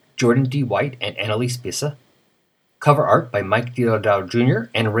 Editors, Jordan D. White and Annalise Bissa. Cover art by Mike Deodato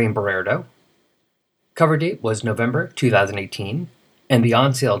Jr. and Rain Berardo. Cover date was November 2018, and the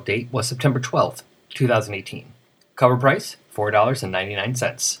on-sale date was September 12th, 2018. Cover price,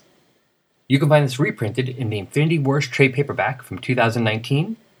 $4.99. You can find this reprinted in the Infinity Wars trade paperback from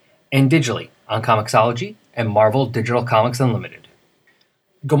 2019, and digitally on Comixology and Marvel Digital Comics Unlimited.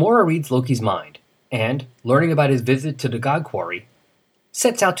 Gamora reads Loki's mind, and, learning about his visit to the God Quarry,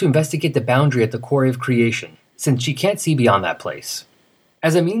 sets out to investigate the boundary at the Quarry of Creation, since she can't see beyond that place.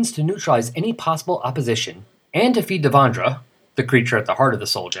 As a means to neutralize any possible opposition, and defeat Devendra, the creature at the heart of the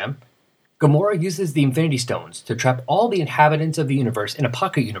Soul Gem, Gamora uses the Infinity Stones to trap all the inhabitants of the universe in a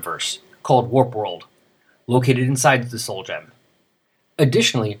pocket universe called Warp World, located inside the Soul Gem.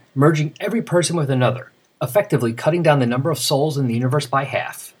 Additionally, merging every person with another, effectively cutting down the number of souls in the universe by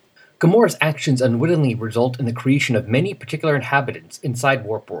half. Gamora's actions unwittingly result in the creation of many particular inhabitants inside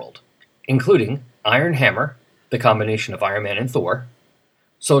Warp World, including Iron Hammer, the combination of Iron Man and Thor,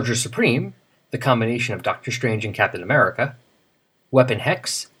 Soldier Supreme, the combination of Doctor Strange and Captain America, Weapon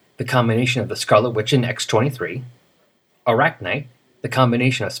Hex, the combination of the Scarlet Witch and X-23, Arachnite, the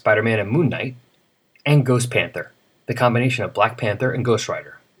combination of Spider-Man and Moon Knight, and Ghost Panther, the combination of Black Panther and Ghost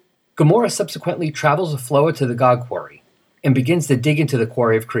Rider. Gamora subsequently travels with Floa to the God Quarry, and begins to dig into the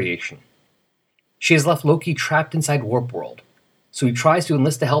Quarry of Creation. She has left Loki trapped inside Warp World, so he tries to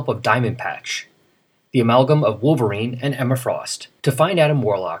enlist the help of Diamond Patch, the amalgam of Wolverine and Emma Frost, to find Adam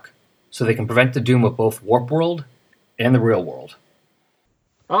Warlock, so they can prevent the doom of both Warp World and the real world.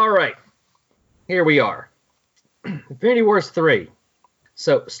 Alright, here we are. Infinity Wars 3.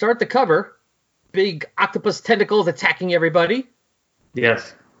 So, start the cover. Big octopus tentacles attacking everybody.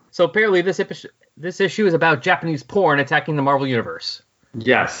 Yes. So apparently this issue is about Japanese porn attacking the Marvel Universe.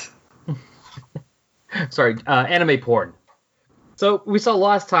 Yes. Sorry, anime porn. So we saw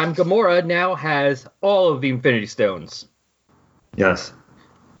last time, Gamora now has all of the Infinity Stones. Yes.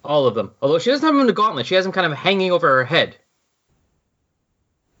 All of them. Although she doesn't have them in the gauntlet. She has them kind of hanging over her head.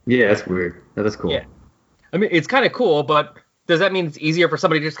 Yeah, that's weird. That's cool. Yeah. I mean, it's kind of cool, but does that mean it's easier for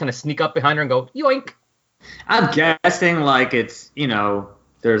somebody to just kind of sneak up behind her and go, yoink? I'm guessing, like, it's, you know,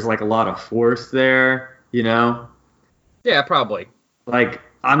 there's, like, a lot of force there, you know? Yeah, probably. Like,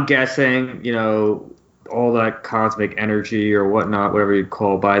 I'm guessing, you know, all that cosmic energy or whatnot, whatever you'd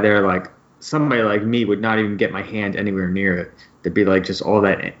call by there, like, somebody like me would not even get my hand anywhere near it. There'd be, like, just all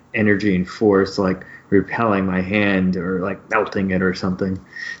that energy and force, like, repelling my hand or, like, melting it or something.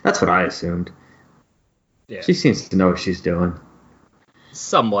 That's what I assumed. Yeah. She seems to know what she's doing.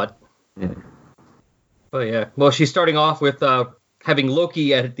 Somewhat. Yeah. Oh, yeah. Well, she's starting off with having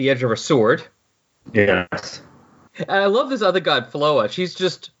Loki at the edge of her sword. Yes. And I love this other god, Floa. She's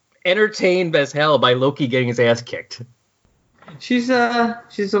just entertained as hell by Loki getting his ass kicked. She's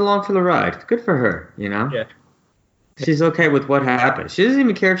along for the ride. Good for her, you know? Yeah. She's okay with what happens. She doesn't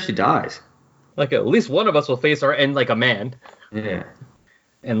even care if she dies. Like, at least one of us will face our end like a man. Yeah.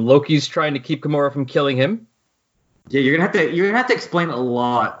 And Loki's trying to keep Gamora from killing him. Yeah, you're gonna have to explain a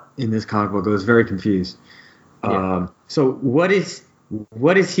lot in this comic book. I was very confused. Yeah. So what is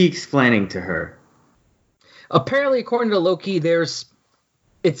he explaining to her? Apparently, according to Loki,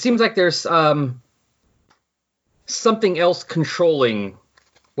 it seems like there's something else controlling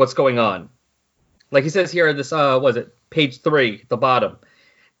what's going on. Like he says here, this was it page 3 at the bottom.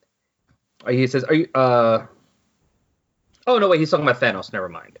 He says, "Are you?" Oh no, wait, he's talking about Thanos. Never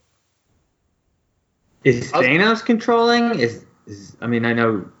mind. Is Thanos controlling? I mean, I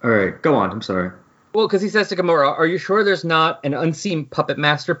know. All right, go on. I'm sorry. Well, because he says to Gamora, "Are you sure there's not an unseen puppet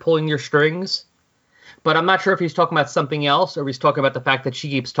master pulling your strings?" But I'm not sure if he's talking about something else or if he's talking about the fact that she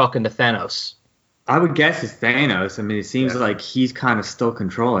keeps talking to Thanos. I would guess it's Thanos. I mean, it seems like he's kind of still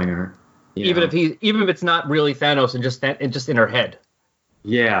controlling her. Even if it's not really Thanos and just in her head.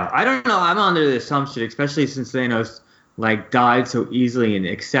 Yeah, I don't know. I'm under the assumption, especially since Thanos like died so easily and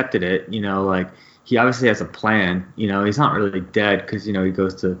accepted it. You know, like he obviously has a plan. You know, he's not really dead because you know he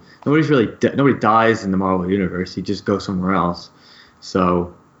goes to nobody dies in the Marvel universe. He just goes somewhere else.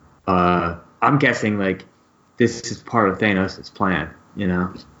 So I'm guessing like this is part of Thanos' plan. You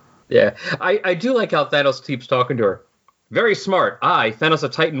know. Yeah, I do like how Thanos keeps talking to her. Very smart. I, Thanos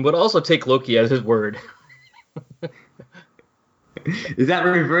of Titan, would also take Loki as his word. Is that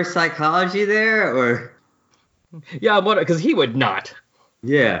reverse psychology there, or? Yeah, I'm wondering, because he would not.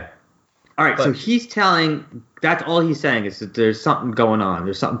 Yeah. All right, so he's telling, that's all he's saying is that there's something going on.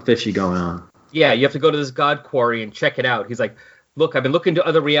 There's something fishy going on. Yeah, you have to go to this God Quarry and check it out. He's like, look, I've been looking to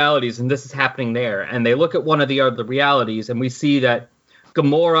other realities, and this is happening there. And they look at one of the other realities, and we see that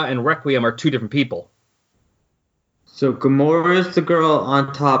Gamora and Requiem are two different people. So Gamora is the girl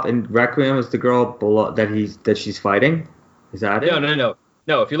on top, and Requiem is the girl below that she's fighting. Is that it?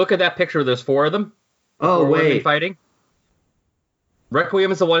 No. If you look at that picture, there's 4 of them. Oh, wait. Fighting.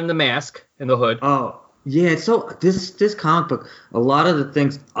 Requiem is the one in the mask and the hood. Oh, yeah. So this comic book, a lot of the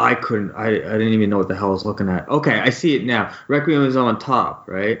things I didn't even know what the hell I was looking at. Okay, I see it now. Requiem is on top,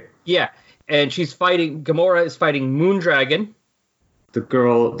 right? Yeah, and Gamora is fighting Moondragon. The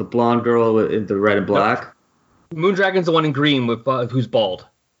blonde girl in the red and black? Nope. Moondragon's the one in green with who's bald.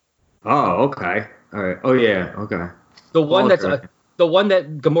 Oh, okay. All right. Oh, yeah, okay. The one that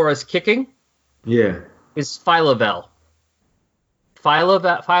Gamora's kicking is Phyla-Vell.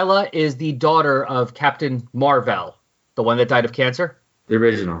 Phyla is the daughter of Captain Marvel, the one that died of cancer. The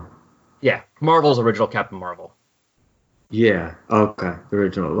original. Yeah, Marvel's original Captain Marvel. Yeah, okay. The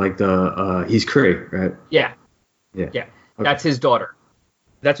original. Like he's Kree, right? Yeah. Okay. That's his daughter.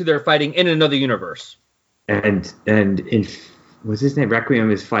 That's who they're fighting in another universe. And in what's his name? Requiem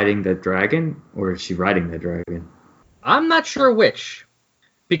is fighting the dragon, or is she riding the dragon? I'm not sure which,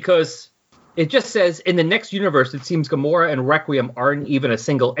 because it just says in the next universe it seems Gamora and Requiem aren't even a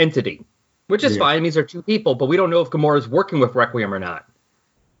single entity, which is fine. It means they're two people, but we don't know if Gamora is working with Requiem or not.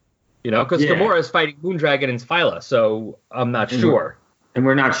 Because Gamora is fighting Moondragon and Phyla, so I'm not sure. And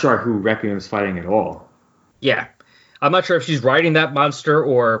we're not sure who Requiem is fighting at all. Yeah. I'm not sure if she's riding that monster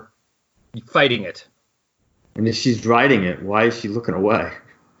or fighting it. And if she's riding it, why is she looking away?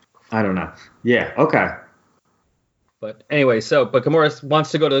 I don't know. Yeah, okay. But anyway, but Gamora wants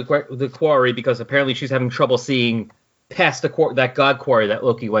to go to the quarry because apparently she's having trouble seeing past that god quarry that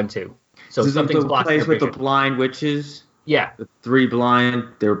Loki went to. So something's blocking her vision. With the blind witches? Yeah. The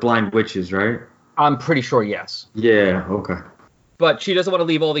they were blind witches, right? I'm pretty sure, yes. Yeah, okay. But she doesn't want to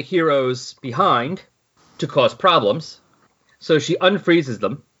leave all the heroes behind to cause problems. So she unfreezes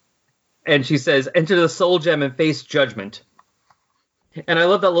them. And she says, enter the soul gem and face judgment. And I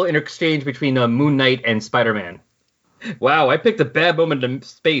love that little exchange between Moon Knight and Spider-Man. Wow, I picked a bad moment in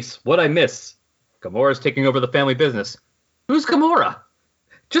space. What'd I miss? Gamora's taking over the family business. Who's Gamora?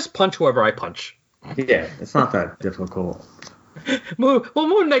 Just punch whoever I punch. Yeah, it's not that difficult.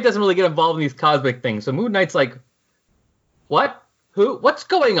 Moon Knight doesn't really get involved in these cosmic things. So Moon Knight's like, what? Who? What's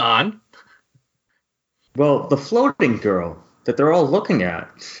going on? Well, the floating girl that they're all looking at.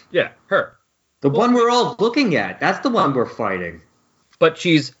 Yeah, her. The one we're all looking at. That's the one we're fighting. But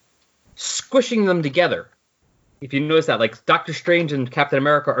she's squishing them together. If you notice that, like Doctor Strange and Captain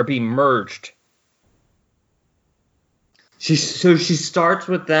America are being merged. She starts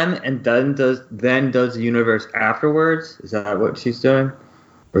with them and then does the universe afterwards? Is that what she's doing?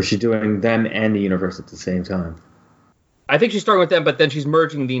 Or is she doing them and the universe at the same time? I think she's starting with them, but then she's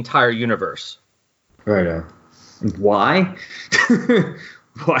merging the entire universe. Right. Why?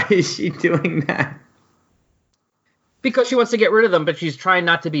 Why is she doing that? Because she wants to get rid of them, but she's trying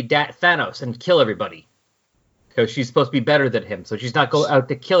not to be Thanos and kill everybody. Because she's supposed to be better than him, so she's not going out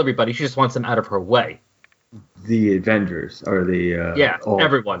to kill everybody. She just wants them out of her way. The Avengers, or the...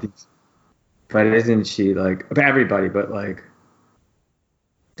 everyone. But isn't she, like... Everybody, but, like...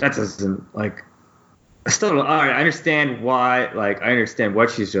 That doesn't, like... Still, all right, I understand why, like, I understand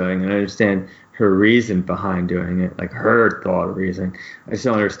what she's doing, and I understand her reason behind doing it, like, her thought reason. I just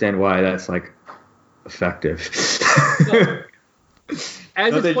don't understand why that's, like, effective.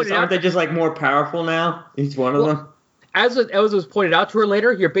 Aren't they just, like, more powerful now, each one of them? As was pointed out to her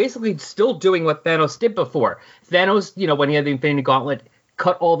later, you're basically still doing what Thanos did before. Thanos, when he had the Infinity Gauntlet,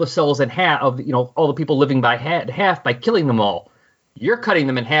 cut all the cells in half of, all the people living by half by killing them all. You're cutting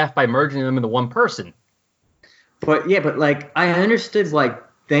them in half by merging them into one person. But like, I understood, like,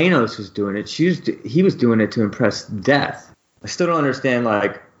 Thanos was doing it. He was doing it to impress Death. I still don't understand,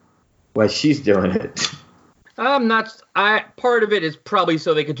 like, why she's doing it. Part of it is probably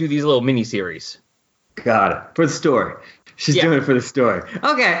so they could do these little miniseries. Got it. For the story. She's doing it for the story.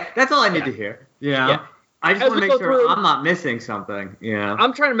 Okay, that's all I need to hear. Yeah. I just want to make sure I'm not missing something. Yeah.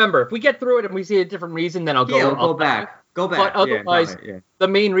 I'm trying to remember. If we get through it and we see a different reason, then I'll go. Yeah, go back. Go back. But otherwise, the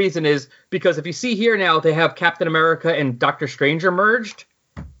main reason is because if you see here now, they have Captain America and Doctor Strange merged.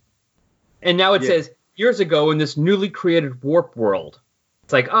 And now it says, years ago in this newly created warp world.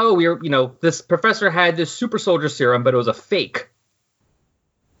 It's like, this professor had this super soldier serum, but it was a fake.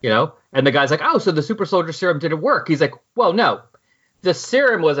 And the guy's like, oh, so the super soldier serum didn't work. He's like, well, no, the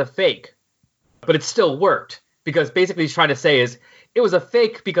serum was a fake, but it still worked. Because basically he's trying to say is, it was a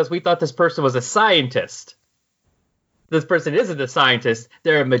fake because we thought this person was a scientist. This person isn't a scientist.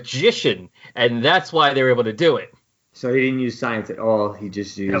 They're a magician. And that's why they were able to do it. So he didn't use science at all. He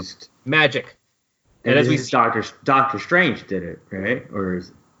just used... magic. And as we Doctor Strange did it, right? Or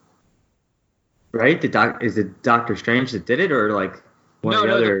is... Right? Is it Doctor Strange that did it? Or like one of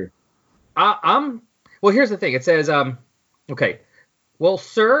the other... Well, here's the thing. It says, okay. Well,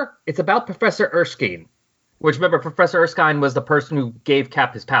 sir, it's about Professor Erskine. Which, remember, Professor Erskine was the person who gave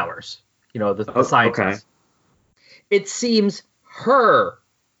Cap his powers. The scientist. Okay. It seems her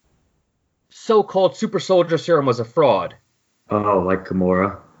so-called super soldier serum was a fraud. Oh, like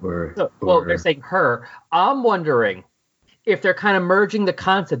Gamora? Or they're saying her. I'm wondering if they're kind of merging the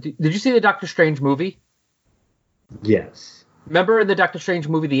concept. Did you see the Doctor Strange movie? Yes. Remember in the Doctor Strange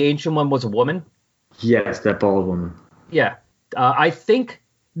movie, the Ancient One was a woman? Yes, that bald woman. Yeah. I think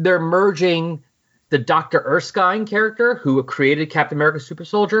they're merging the Dr. Erskine character who created Captain America Super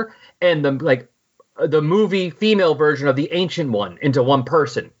Soldier and the movie female version of the Ancient One into one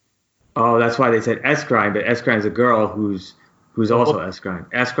person. Oh, that's why they said Escrine, but Escrine is a girl who's also Escrine.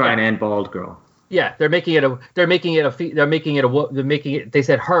 Escrine and bald girl. Yeah, they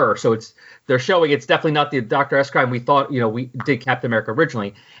said her, so they're showing it's definitely not the Dr. Escrine we thought, we did Captain America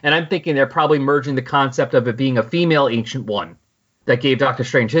originally. And I'm thinking they're probably merging the concept of it being a female Ancient One that gave Doctor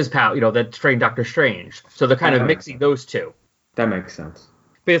Strange his power, that trained Doctor Strange. So they're kind of mixing those two. That makes sense.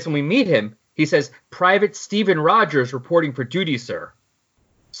 Because when we meet him, he says, Private Stephen Rogers reporting for duty, sir.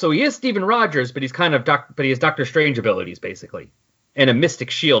 So he is Stephen Rogers, but he's but he has Doctor Strange abilities, basically. And a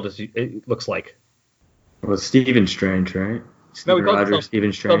mystic shield, as it looks like. Well, Stephen Strange, right? Stephen Rogers,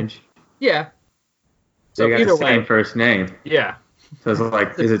 Stephen Strange? Yeah. So they got the same first name. Yeah. So it's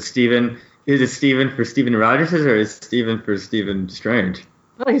like, is it Stephen for Stephen Rogers, or is Stephen for Stephen Strange?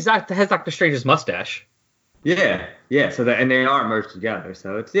 Well, he has Doctor Strange's mustache. Yeah. So and they are merged together.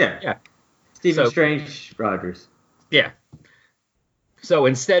 So it's Stephen Strange Rogers. Yeah. So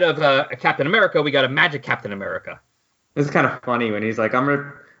instead of a Captain America, we got a Magic Captain America. It's kind of funny when he's like,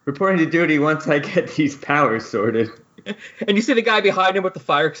 I'm reporting to duty once I get these powers sorted. And you see the guy behind him with the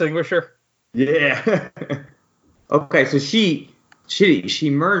fire extinguisher? Yeah. Okay, so she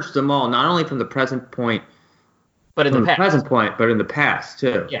merged them all, not only from the present point, but in the past. Present point, but in the past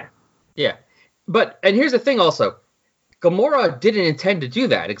too. Yeah. And here's the thing also. Gamora didn't intend to do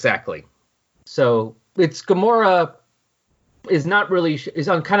that exactly. So it's Gamora is not really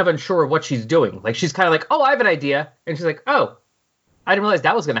kind of unsure of what she's doing. Like she's kind of like, oh, I have an idea, and she's like, oh, I didn't realize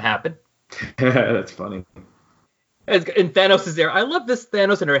that was going to happen. That's funny. And Thanos is there. I love this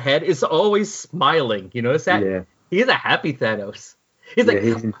Thanos in her head is always smiling. You notice that? Yeah. He's a happy Thanos. He's like,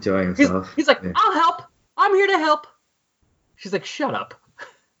 he's enjoying himself. He's like, I'll help. I'm here to help. She's like, shut up.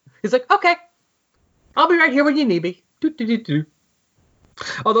 He's like, okay, I'll be right here when you need me. Do.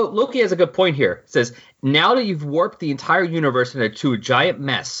 Although Loki has a good point here. It says, now that you've warped the entire universe into a giant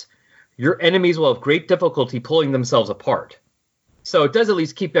mess, your enemies will have great difficulty pulling themselves apart. So it does at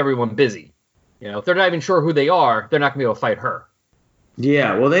least keep everyone busy. If they're not even sure who they are, they're not going to be able to fight her.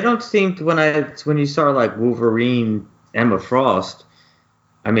 Yeah, well, they don't seem to, when you saw like Wolverine, Emma Frost,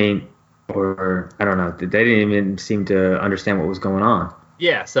 I mean, or I don't know, they didn't even seem to understand what was going on.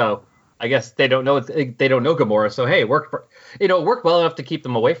 Yeah, so I guess they don't know Gamora. So hey, it worked well enough to keep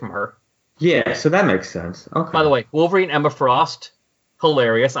them away from her. Yeah, so that makes sense. Okay. By the way, Wolverine, Emma Frost,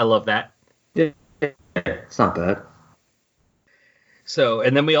 hilarious. I love that. Yeah, it's not bad. So,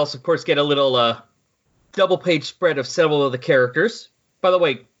 and then we also, of course, get a little double-page spread of several of the characters. By the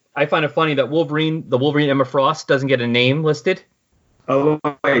way, I find it funny that the Wolverine Emma Frost doesn't get a name listed. Oh,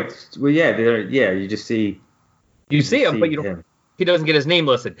 wait. Well, yeah, you just see... You see him, but you don't... He doesn't get his name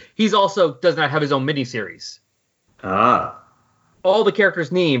listed. He's also does not have his own miniseries. Ah. All the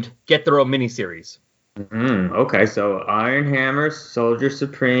characters named get their own miniseries. Okay, so Iron Hammer, Soldier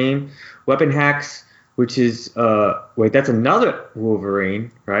Supreme, Weapon Hacks, which is... that's another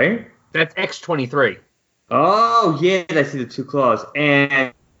Wolverine, right? That's X-23. Oh, yeah, I see the two claws.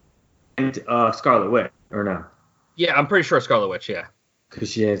 And Scarlet Witch, or no? Yeah, I'm pretty sure Scarlet Witch, yeah.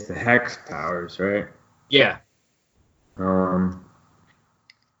 Because she has the Hex powers, right? Yeah.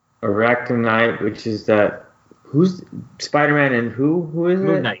 Arachnite, which is that... Who's Spider-Man and who is it?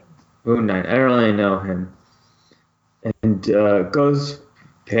 Moon Knight. Moon Knight. I don't really know him. And Ghost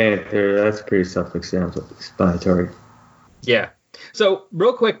Panther, that's pretty self-explanatory. Yeah. So,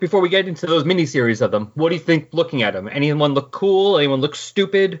 real quick, before we get into those miniseries of them, what do you think looking at them? Anyone look cool? Anyone look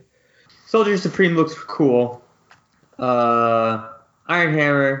stupid? Soldier Supreme looks cool. Iron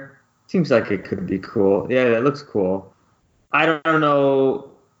Hammer seems like it could be cool. Yeah, that looks cool. I don't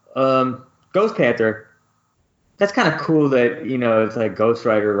know. Ghost Panther. That's kind of cool that, it's like Ghost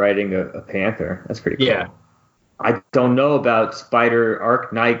Rider riding a panther. That's pretty cool. Yeah. I don't know about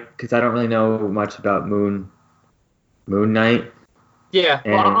Arachnite because I don't really know much about Moon Knight. Yeah,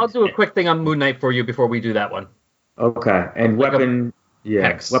 I'll do a quick thing on Moon Knight for you before we do that one. Okay, and like Weapon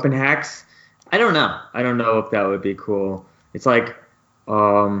Hacks. Weapon Hacks. I don't know. I don't know if that would be cool. It's like,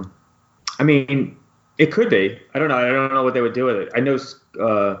 I mean, it could be. I don't know. I don't know what they would do with it. I know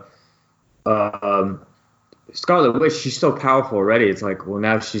Scarlet Witch, she's so powerful already. It's like, well,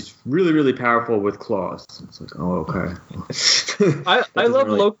 now she's really, really powerful with claws. It's like, oh, okay. I love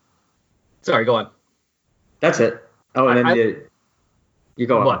Loki. Sorry, go on. That's it. Oh, and then You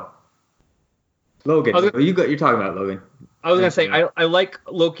go on. What? Logan. You're talking about Logan. I was going to say, I like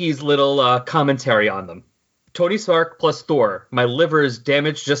Loki's little commentary on them. Tony Stark plus Thor. My liver is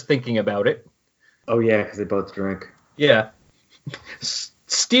damaged just thinking about it. Oh, yeah, because they both drink. Yeah.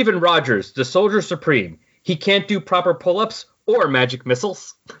 Steven Rogers, the Soldier Supreme. He can't do proper pull-ups or magic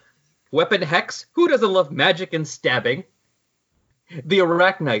missiles. Weapon Hex. Who doesn't love magic and stabbing? The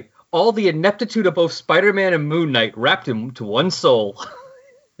Arachnite. All the ineptitude of both Spider-Man and Moon Knight wrapped into one soul.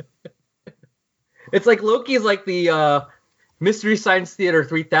 It's like Loki's like the Mystery Science Theater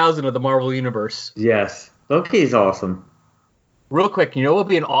 3000 of the Marvel Universe. Yes. Loki's awesome. Real quick, you know what would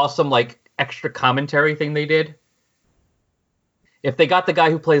be an awesome like extra commentary thing they did? If they got the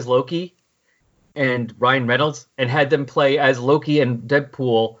guy who plays Loki and Ryan Reynolds and had them play as Loki and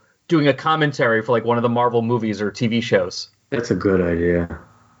Deadpool doing a commentary for like one of the Marvel movies or TV shows. That's a good idea.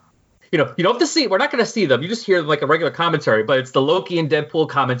 You know, you don't have to see. We're not going to see them. You just hear like a regular commentary, but it's the Loki and Deadpool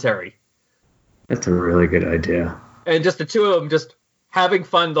commentary. That's a really good idea. And just the two of them just having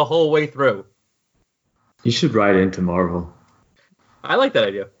fun the whole way through. You should write into Marvel. I like that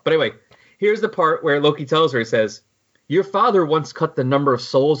idea. But anyway, here's the part where Loki tells her, he says, your father once cut the number of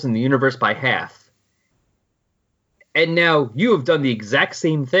souls in the universe by half. And now you have done the exact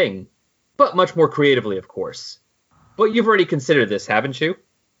same thing, but much more creatively, of course. But you've already considered this, haven't you?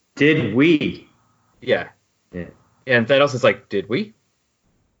 Did we? Yeah. Yeah. And Thanos is like, did we?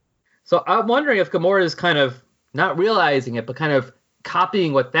 So I'm wondering if Gamora is kind of not realizing it, but kind of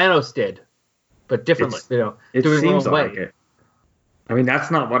copying what Thanos did, but differently, it doing seems her own like way. it. I mean,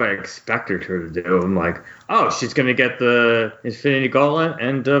 that's not what I expected her to do. I'm like, oh, she's going to get the Infinity Gauntlet,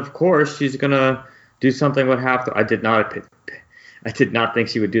 and of course she's going to do something with half the... I did not think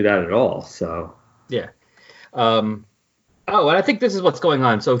she would do that at all, so... Yeah. And I think this is what's going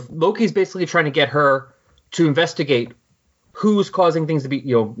on. So Loki's basically trying to get her to investigate who's causing things to be,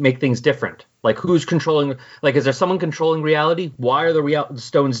 make things different. Like, who's controlling... Like, is there someone controlling reality? Why are the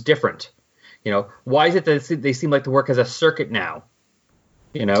stones different? Why is it that they seem like to work as a circuit now?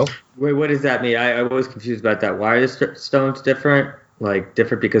 Wait, what does that mean? I was confused about that. Why are the stones different? Like,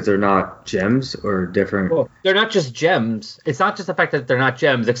 different because they're not gems, or different? Well, they're not just gems. It's not just the fact that they're not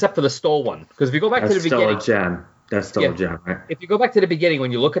gems, except for the Stole one. Because if you go back to the beginning... That's still a gem. That's still a gem, right? If you go back to the beginning,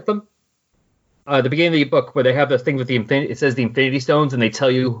 when you look at them, the beginning of the book, where they have the thing with it says the Infinity Stones, and they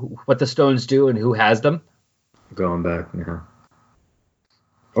tell you what the stones do and who has them. Going back now.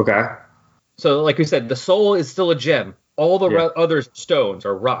 Okay. So, like we said, the soul is still a gem. All the other stones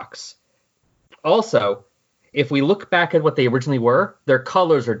are rocks. Also, if we look back at what they originally were, their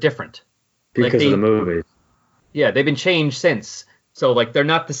colors are different. Because of the movies. Yeah, they've been changed since. So, they're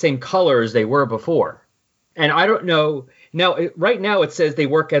not the same colors they were before. And I don't know. Now, right now it says they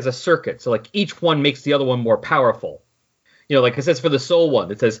work as a circuit. So, each one makes the other one more powerful. Like it says for the soul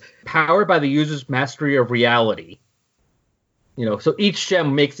one, it says, powered by the user's mastery of reality. So each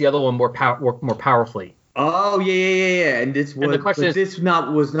gem makes the other one work more powerfully. Oh, yeah. And the question is, this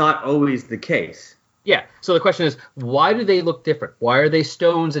was not always the case. Yeah. So the question is, why do they look different? Why are they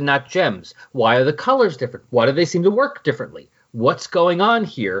stones and not gems? Why are the colors different? Why do they seem to work differently? What's going on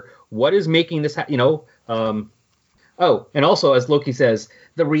here? What is making this and also, as Loki says,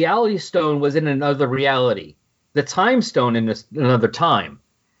 the reality stone was in another reality. The time stone in another time.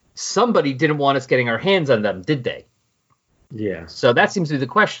 Somebody didn't want us getting our hands on them, did they? Yeah. So that seems to be the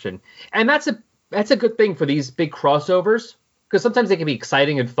question. And that's a good thing for these big crossovers, because sometimes they can be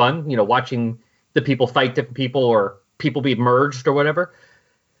exciting and fun, watching the people fight different people or people be merged or whatever.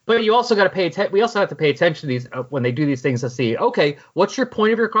 But you also got to pay attention. We also have to pay attention to these when they do these things to see, okay, what's your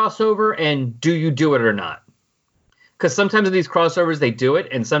point of your crossover, and do you do it or not? Because sometimes in these crossovers they do it,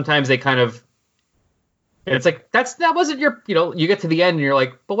 and sometimes they kind of, and it's like that wasn't your, you get to the end and you're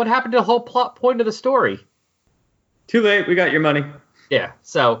like, but what happened to the whole plot point of the story? Too late. We got your money. Yeah.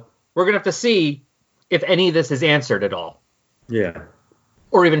 So we're gonna have to see if any of this is answered at all. Yeah.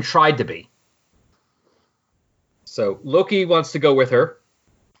 Or even tried to be. So Loki wants to go with her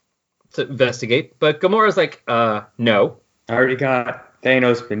to investigate, but Gamora's like, no. I already got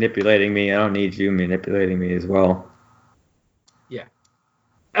Thanos manipulating me. I don't need you manipulating me as well. Yeah.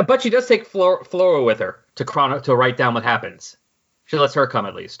 But she does take Flora with her to write down what happens. She lets her come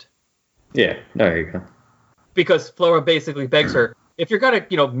at least. Yeah, there you go. Because Flora basically begs her, if you're going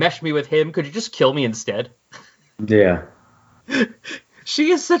to, mesh me with him, could you just kill me instead? Yeah.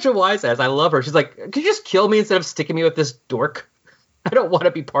 She is such a wise ass. I love her. She's like, could you just kill me instead of sticking me with this dork? I don't want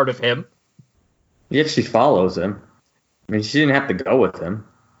to be part of him. Yet she follows him. I mean, she didn't have to go with him.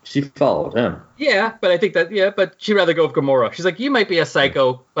 She followed him. Yeah, but I think but she'd rather go with Gamora. She's like, you might be a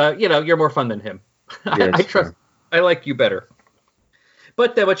psycho, but, you're more fun than him. Yeah, I like you better.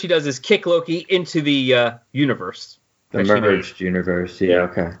 But then what she does is kick Loki into the universe. The merged universe. Yeah,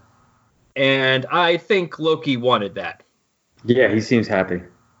 okay. And I think Loki wanted that. Yeah, he seems happy.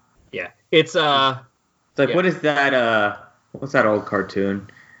 Yeah. It's like, what is that, what's that old cartoon?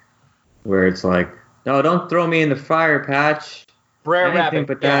 Where it's like, no, don't throw me in the fire, Patch. Brer Rabbit.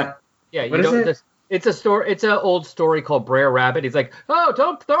 But that. Yeah, what is it? It's a story. It's an old story called Brer Rabbit. He's like, oh,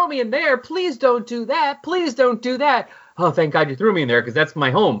 don't throw me in there. Please don't do that. Please don't do that. Oh, thank God you threw me in there because that's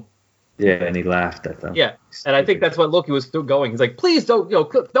my home. Yeah, and he laughed at them. Yeah, and I think that's what Loki was going. He's like, please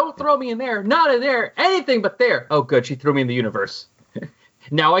don't throw me in there. Not in there. Anything but there. Oh, good. She threw me in the universe.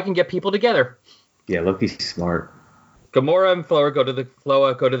 Now I can get people together. Yeah, Loki's smart. Gamora and Floa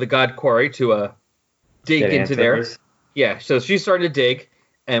go to the God Quarry to dig into there. Yeah, so she's starting to dig,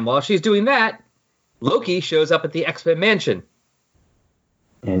 and while she's doing that, Loki shows up at the X-Men mansion.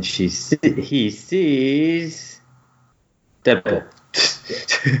 And he sees Deadpool.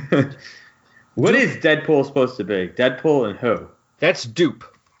 What is Deadpool supposed to be? Deadpool and who? That's Dupe.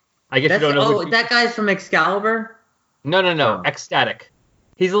 I guess you don't know. Oh, that guy's from Excalibur? No. Oh. Ecstatic.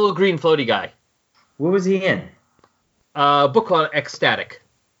 He's a little green floaty guy. What was he in? A book called Ecstatic.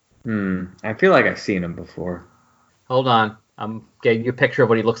 I feel like I've seen him before. Hold on. I'm getting you a picture of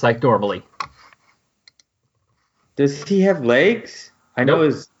what he looks like normally. Does he have legs? I know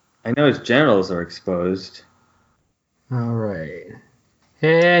his genitals are exposed. All right.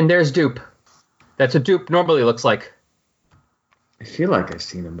 And there's Dupe. That's what Dupe normally looks like. I feel like I've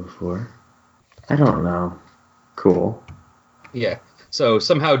seen him before. I don't know. Cool. Yeah. So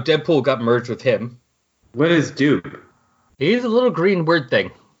somehow Deadpool got merged with him. What is Dupe? He's a little green weird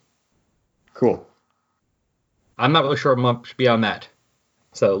thing. Cool. I'm not really sure much beyond that.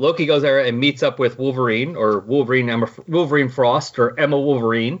 So Loki goes there and meets up with Wolverine, or Wolverine Frost, or Emma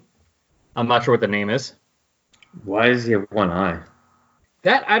Wolverine. I'm not sure what the name is. Why does he have one eye?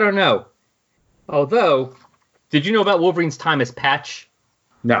 That I don't know. Although, did you know about Wolverine's time as Patch?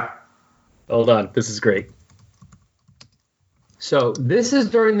 No. Hold on, this is great. So this is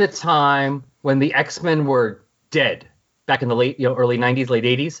during the time when the X-Men were dead, back in the early 90s, late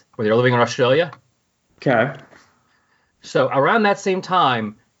 80s, where they were living in Australia. Okay. So around that same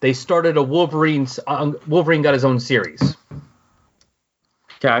time, they started a Wolverine got his own series.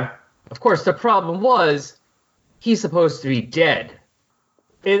 Okay. Of course, the problem was he's supposed to be dead.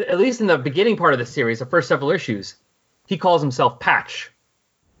 At least in the beginning part of the series, the first several issues, he calls himself Patch,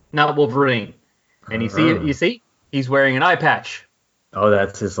 not Wolverine. And you see, he's wearing an eye patch. Oh,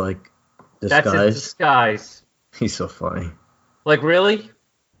 that's his disguise. That's his disguise. He's so funny. Like, really?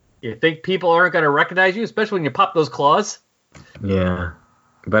 You think people aren't going to recognize you, especially when you pop those claws? Yeah.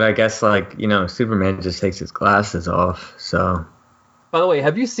 But I guess, Superman just takes his glasses off, so... By the way,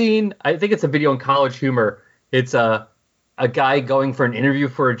 have you seen... I think it's a video on College Humor. It's a guy going for an interview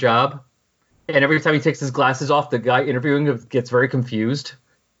for a job, and every time he takes his glasses off, the guy interviewing him gets very confused.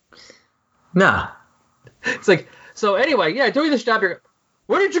 Nah. It's like, so anyway, yeah, doing this job,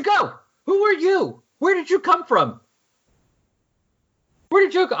 where did you go? Who are you? Where did you come from? Where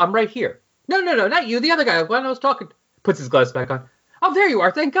did you go? I'm right here. No, not you. The other guy when I was talking. Puts his glasses back on. Oh, there you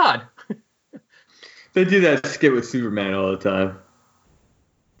are. Thank God. They do that skit with Superman all the time.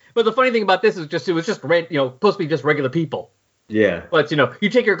 But the funny thing about this is it was just supposed to be just regular people. Yeah. But, you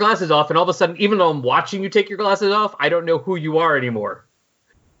take your glasses off, and all of a sudden, even though I'm watching you take your glasses off, I don't know who you are anymore.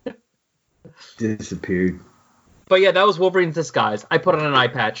 Disappeared. But yeah, that was Wolverine's disguise. I put on an eye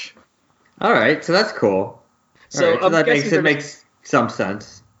patch. All right, so that's cool. So, right, so that makes some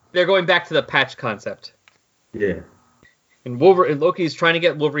sense. They're going back to the patch concept. Yeah. And Loki's trying to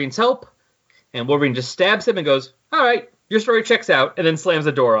get Wolverine's help, and Wolverine just stabs him and goes, all right, your story checks out, and then slams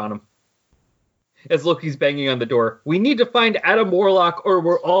the door on him. As Loki's banging on the door, we need to find Adam Warlock or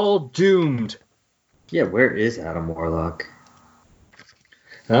we're all doomed. Yeah, where is Adam Warlock?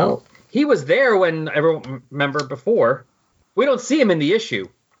 Well, he was there when everyone remember before. We don't see him in the issue.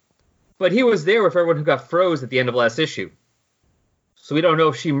 But he was there with everyone who got froze at the end of last issue. So we don't know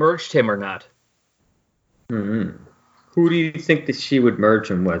if she merged him or not. Mm-hmm. Who do you think that she would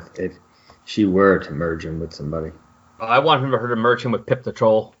merge him with if she were to merge him with somebody? I want her to merge him with Pip the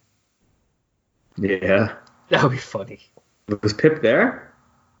Troll. Yeah. That would be funny. Was Pip there?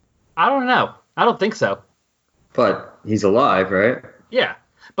 I don't know. I don't think so. But he's alive, right? Yeah.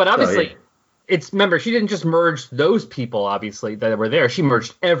 But obviously, remember, she didn't just merge those people, obviously, that were there. She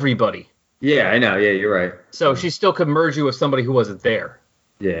merged everybody. Yeah, I know. Yeah, you're right. So she still could merge you with somebody who wasn't there.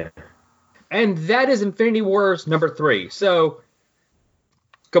 Yeah. And that is Infinity Wars number 3. So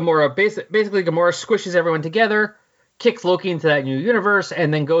Gamora, basically Gamora squishes everyone together, kicks Loki into that new universe,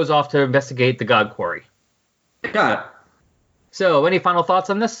 and then goes off to investigate the God Quarry. Got it. So, any final thoughts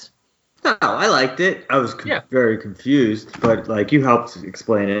on this? No, I liked it. I was very confused, but like you helped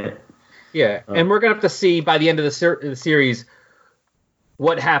explain it. Yeah, and we're gonna have to see by the end of the series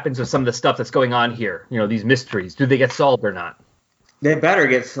what happens with some of the stuff that's going on here. You know, these mysteries. Do they get solved or not? They better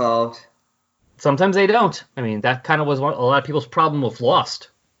get solved. Sometimes they don't. I mean, that kind of was a lot of people's problem with Lost,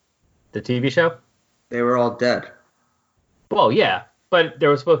 the TV show. They were all dead. Well, yeah, but there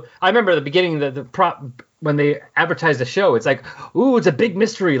was. I remember at the beginning, the prop when they advertised the show. It's like, ooh, it's a big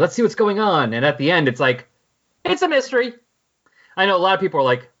mystery. Let's see what's going on. And at the end, it's like, it's a mystery. I know a lot of people are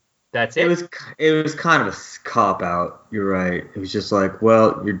like, that's it. It was kind of a cop out. You're right. It was just like,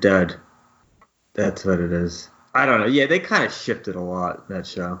 well, you're dead. That's what it is. I don't know. Yeah, they kind of shifted a lot, that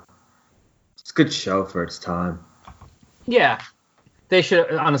show. It's a good show for its time. Yeah. They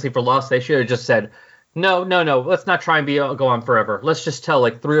should, honestly, for Lost, they should have just said, no, let's not try and go on forever. Let's just tell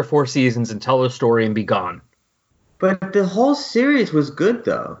like 3 or 4 seasons and tell the story and be gone. But the whole series was good,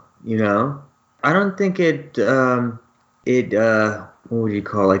 though, you know? I don't think it what would you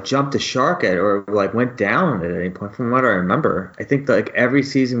call it, like jumped the shark at or like went down at any point from what I remember. I think like every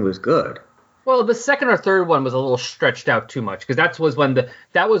season was good. Well, the second or third one was a little stretched out too much because that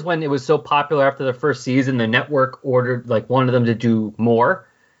was when it was so popular after the first season. The network wanted them to do more.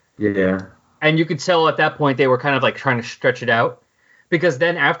 Yeah. And you could tell at that point they were kind of like trying to stretch it out because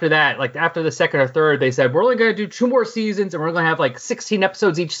then after that, like after the second or third, they said we're only going to do 2 more seasons and we're going to have like 16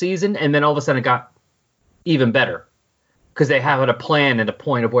 episodes each season. And then all of a sudden it got even better because they had a plan and a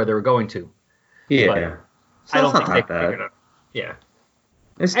point of where they were going to. Yeah. So I don't think they figured it out. Yeah.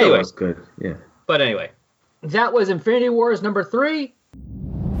 It still was good, yeah. But anyway, that was Infinity Wars number 3.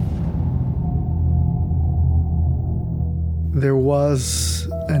 There was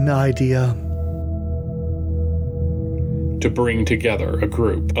an idea to bring together a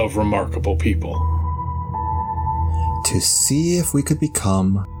group of remarkable people. To see if we could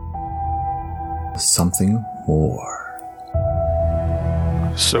become something more.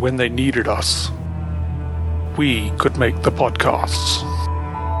 So when they needed us, we could make the podcasts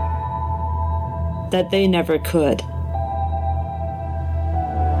that they never could.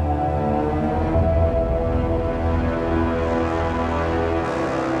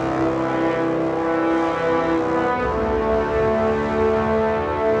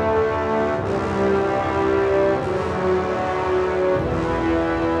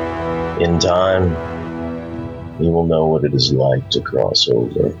 In time, you will know what it is like to cross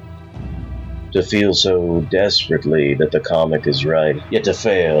over. To feel so desperately that the comic is right, yet to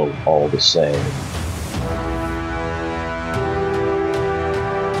fail all the same.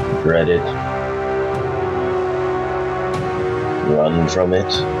 Dread it. Run from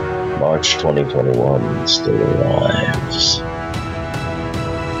it. March 2021 still arrives.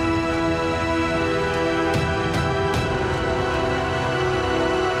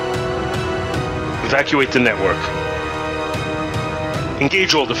 Evacuate the network.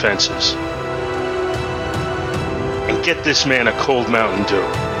 Engage all defenses. And get this man a cold Mountain Dew.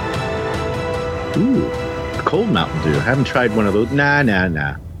 Ooh, a cold Mountain Dew. I haven't tried one of those. Nah.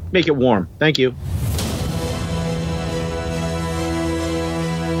 Make it warm. Thank you.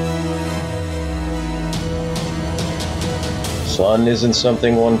 Fun isn't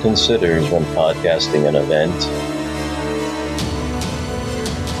something one considers when podcasting an event.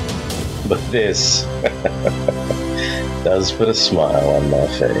 But this does put a smile on my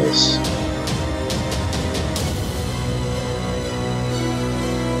face.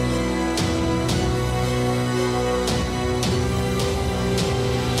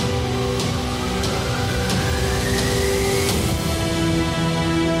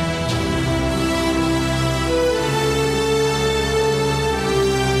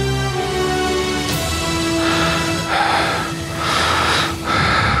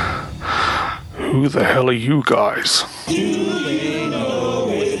 Who the hell are you guys?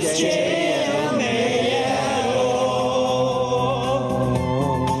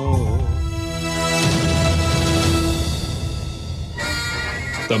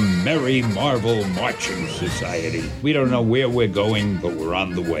 The Merry Marvel Marching Society. We don't know where we're going, but we're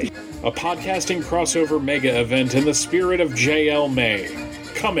on the way. A podcasting crossover mega event in the spirit of J.L. May.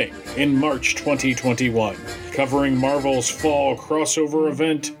 Coming in March 2021. Covering Marvel's fall crossover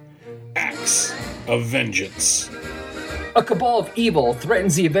event, Acts of Vengeance. A cabal of evil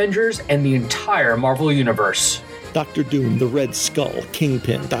threatens the Avengers and the entire Marvel Universe. Dr. Doom, the Red Skull,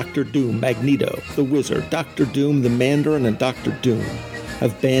 Kingpin, Dr. Doom, Magneto, the Wizard, Dr. Doom, the Mandarin, and Dr. Doom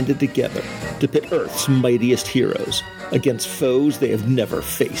have banded together to pit Earth's mightiest heroes against foes they have never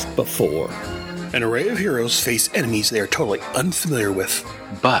faced before. An array of heroes face enemies they are totally unfamiliar with.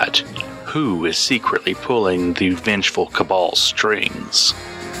 But Who is secretly pulling the vengeful Cabal's strings?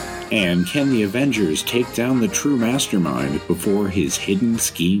 And can the Avengers take down the true mastermind before his hidden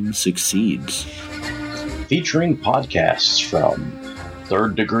scheme succeeds? Featuring podcasts from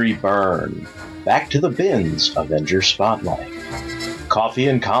Third Degree Burn, Back to the Bins, Avenger Spotlight, Coffee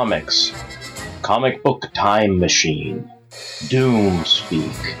and Comics, Comic Book Time Machine, Doom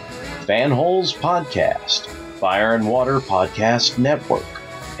Speak, Fanholes Podcast, Fire and Water Podcast Network,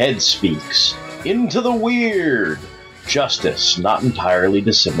 Head Speaks, Into the Weird, Justice, Not Entirely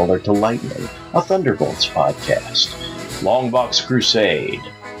Dissimilar to Lightning, a Thunderbolts podcast, Longbox Crusade,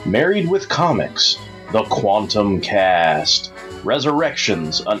 Married with Comics, The Quantum Cast,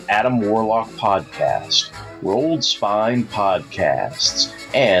 Resurrections, an Adam Warlock podcast, Rolled Spine Podcasts,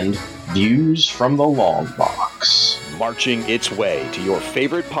 and Views from the Long Box. Marching its way to your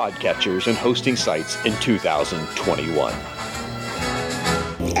favorite podcatchers and hosting sites in 2021.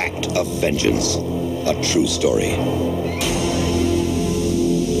 Act of Vengeance, a true story.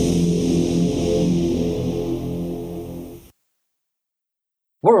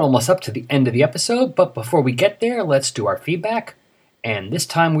 We're almost up to the end of the episode, but before we get there, let's do our feedback. And this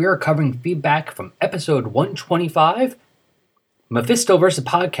time we are covering feedback from episode 125, Mephisto vs.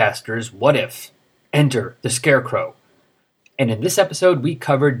 Podcasters, What If? Enter the Scarecrow. And in this episode, we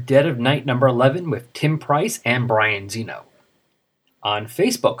covered Dead of Night number 11 with Tim Price and Brian Zeno. On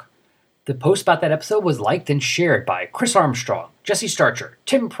Facebook, the post about that episode was liked and shared by Chris Armstrong, Jesse Starcher,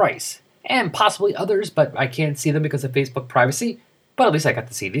 Tim Price, and possibly others, but I can't see them because of Facebook privacy. But at least I got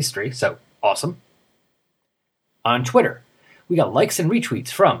to see these three, so awesome. On Twitter, we got likes and retweets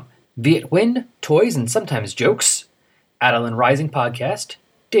from Viet Win, Toys and Sometimes Jokes, Adeline Rising Podcast,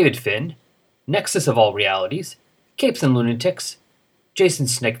 David Finn, Nexus of All Realities, Capes and Lunatics, Jason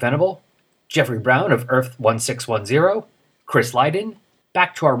Snake Venable, Jeffrey Brown of Earth 1610, Chris Lydon,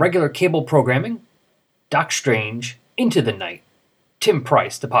 Back to Our Regular Cable Programming, Doc Strange, Into the Night, Tim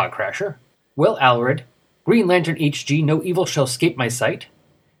Price, the Podcrasher, Will Allred, Green Lantern HG, No Evil Shall Escape My Sight,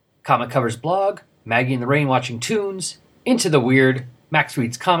 Comic Covers Blog, Maggie and the Rain Watching Tunes, Into the Weird, Max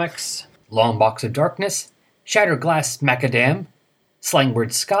Reads Comics, Long Box of Darkness, Shatterglass Macadam,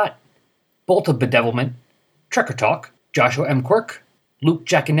 Slangword Scott, Bolt of Bedevilment, Trekker Talk, Joshua M. Quirk, Luke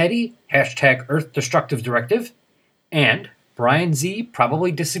Giaconetti, hashtag Earth Destructive Directive, and Brian Z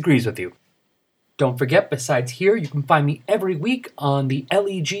probably disagrees with you. Don't forget, besides here, you can find me every week on the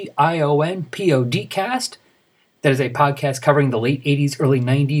LEGION PODcast. That is a podcast covering the late 80s, early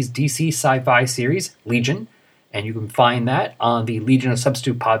 90s DC sci-fi series, Legion, and you can find that on the Legion of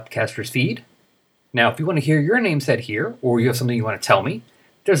Substitute Podcasters feed. Now, if you want to hear your name said here, or you have something you want to tell me,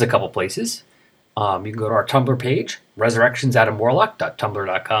 there's a couple places. You can go to our Tumblr page,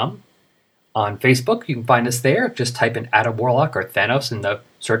 resurrectionsadamwarlock.tumblr.com. On Facebook, you can find us there. Just type in Adam Warlock or Thanos in the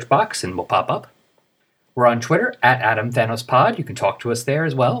search box and we'll pop up. We're on Twitter, @AdamThanosPod. You can talk to us there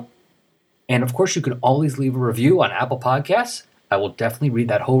as well. And of course, you can always leave a review on Apple Podcasts. I will definitely read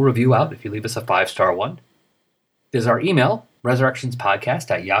that whole review out if you leave us a 5-star one. There's our email,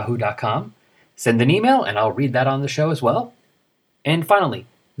 resurrectionspodcast@yahoo.com. Send an email and I'll read that on the show as well. And finally,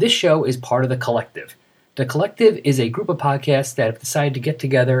 this show is part of The Collective. The Collective is a group of podcasts that have decided to get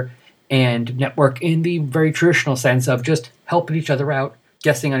together and network in the very traditional sense of just helping each other out,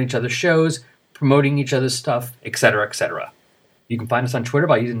 guesting on each other's shows, promoting each other's stuff, etc., etc. You can find us on Twitter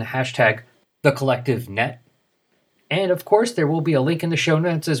by using the hashtag TheCollectiveNet. And of course, there will be a link in the show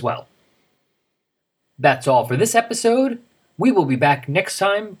notes as well. That's all for this episode. We will be back next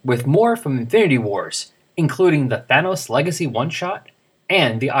time with more from Infinity Wars, including the Thanos Legacy one-shot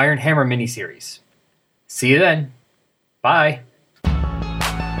and the Iron Hammer miniseries. See you then. Bye.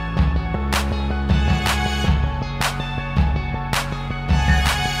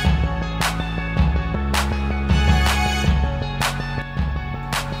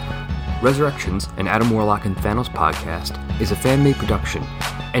 Resurrections, an Adam Warlock and Thanos podcast, is a fan-made production,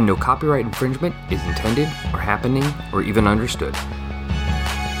 and no copyright infringement is intended, or happening, or even understood.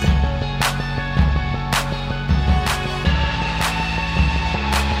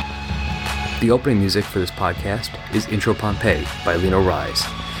 The opening music for this podcast is Intro Pompeii by Lino Rise,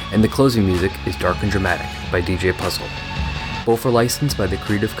 and the closing music is Dark and Dramatic by DJ Puzzle. Both are licensed by the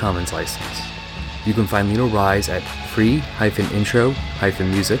Creative Commons license. You can find Lino Rise at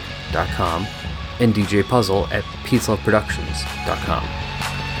free-intro-music.com and DJ Puzzle at peaceloveproductions.com.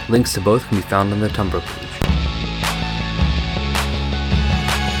 Links to both can be found on the Tumblr page.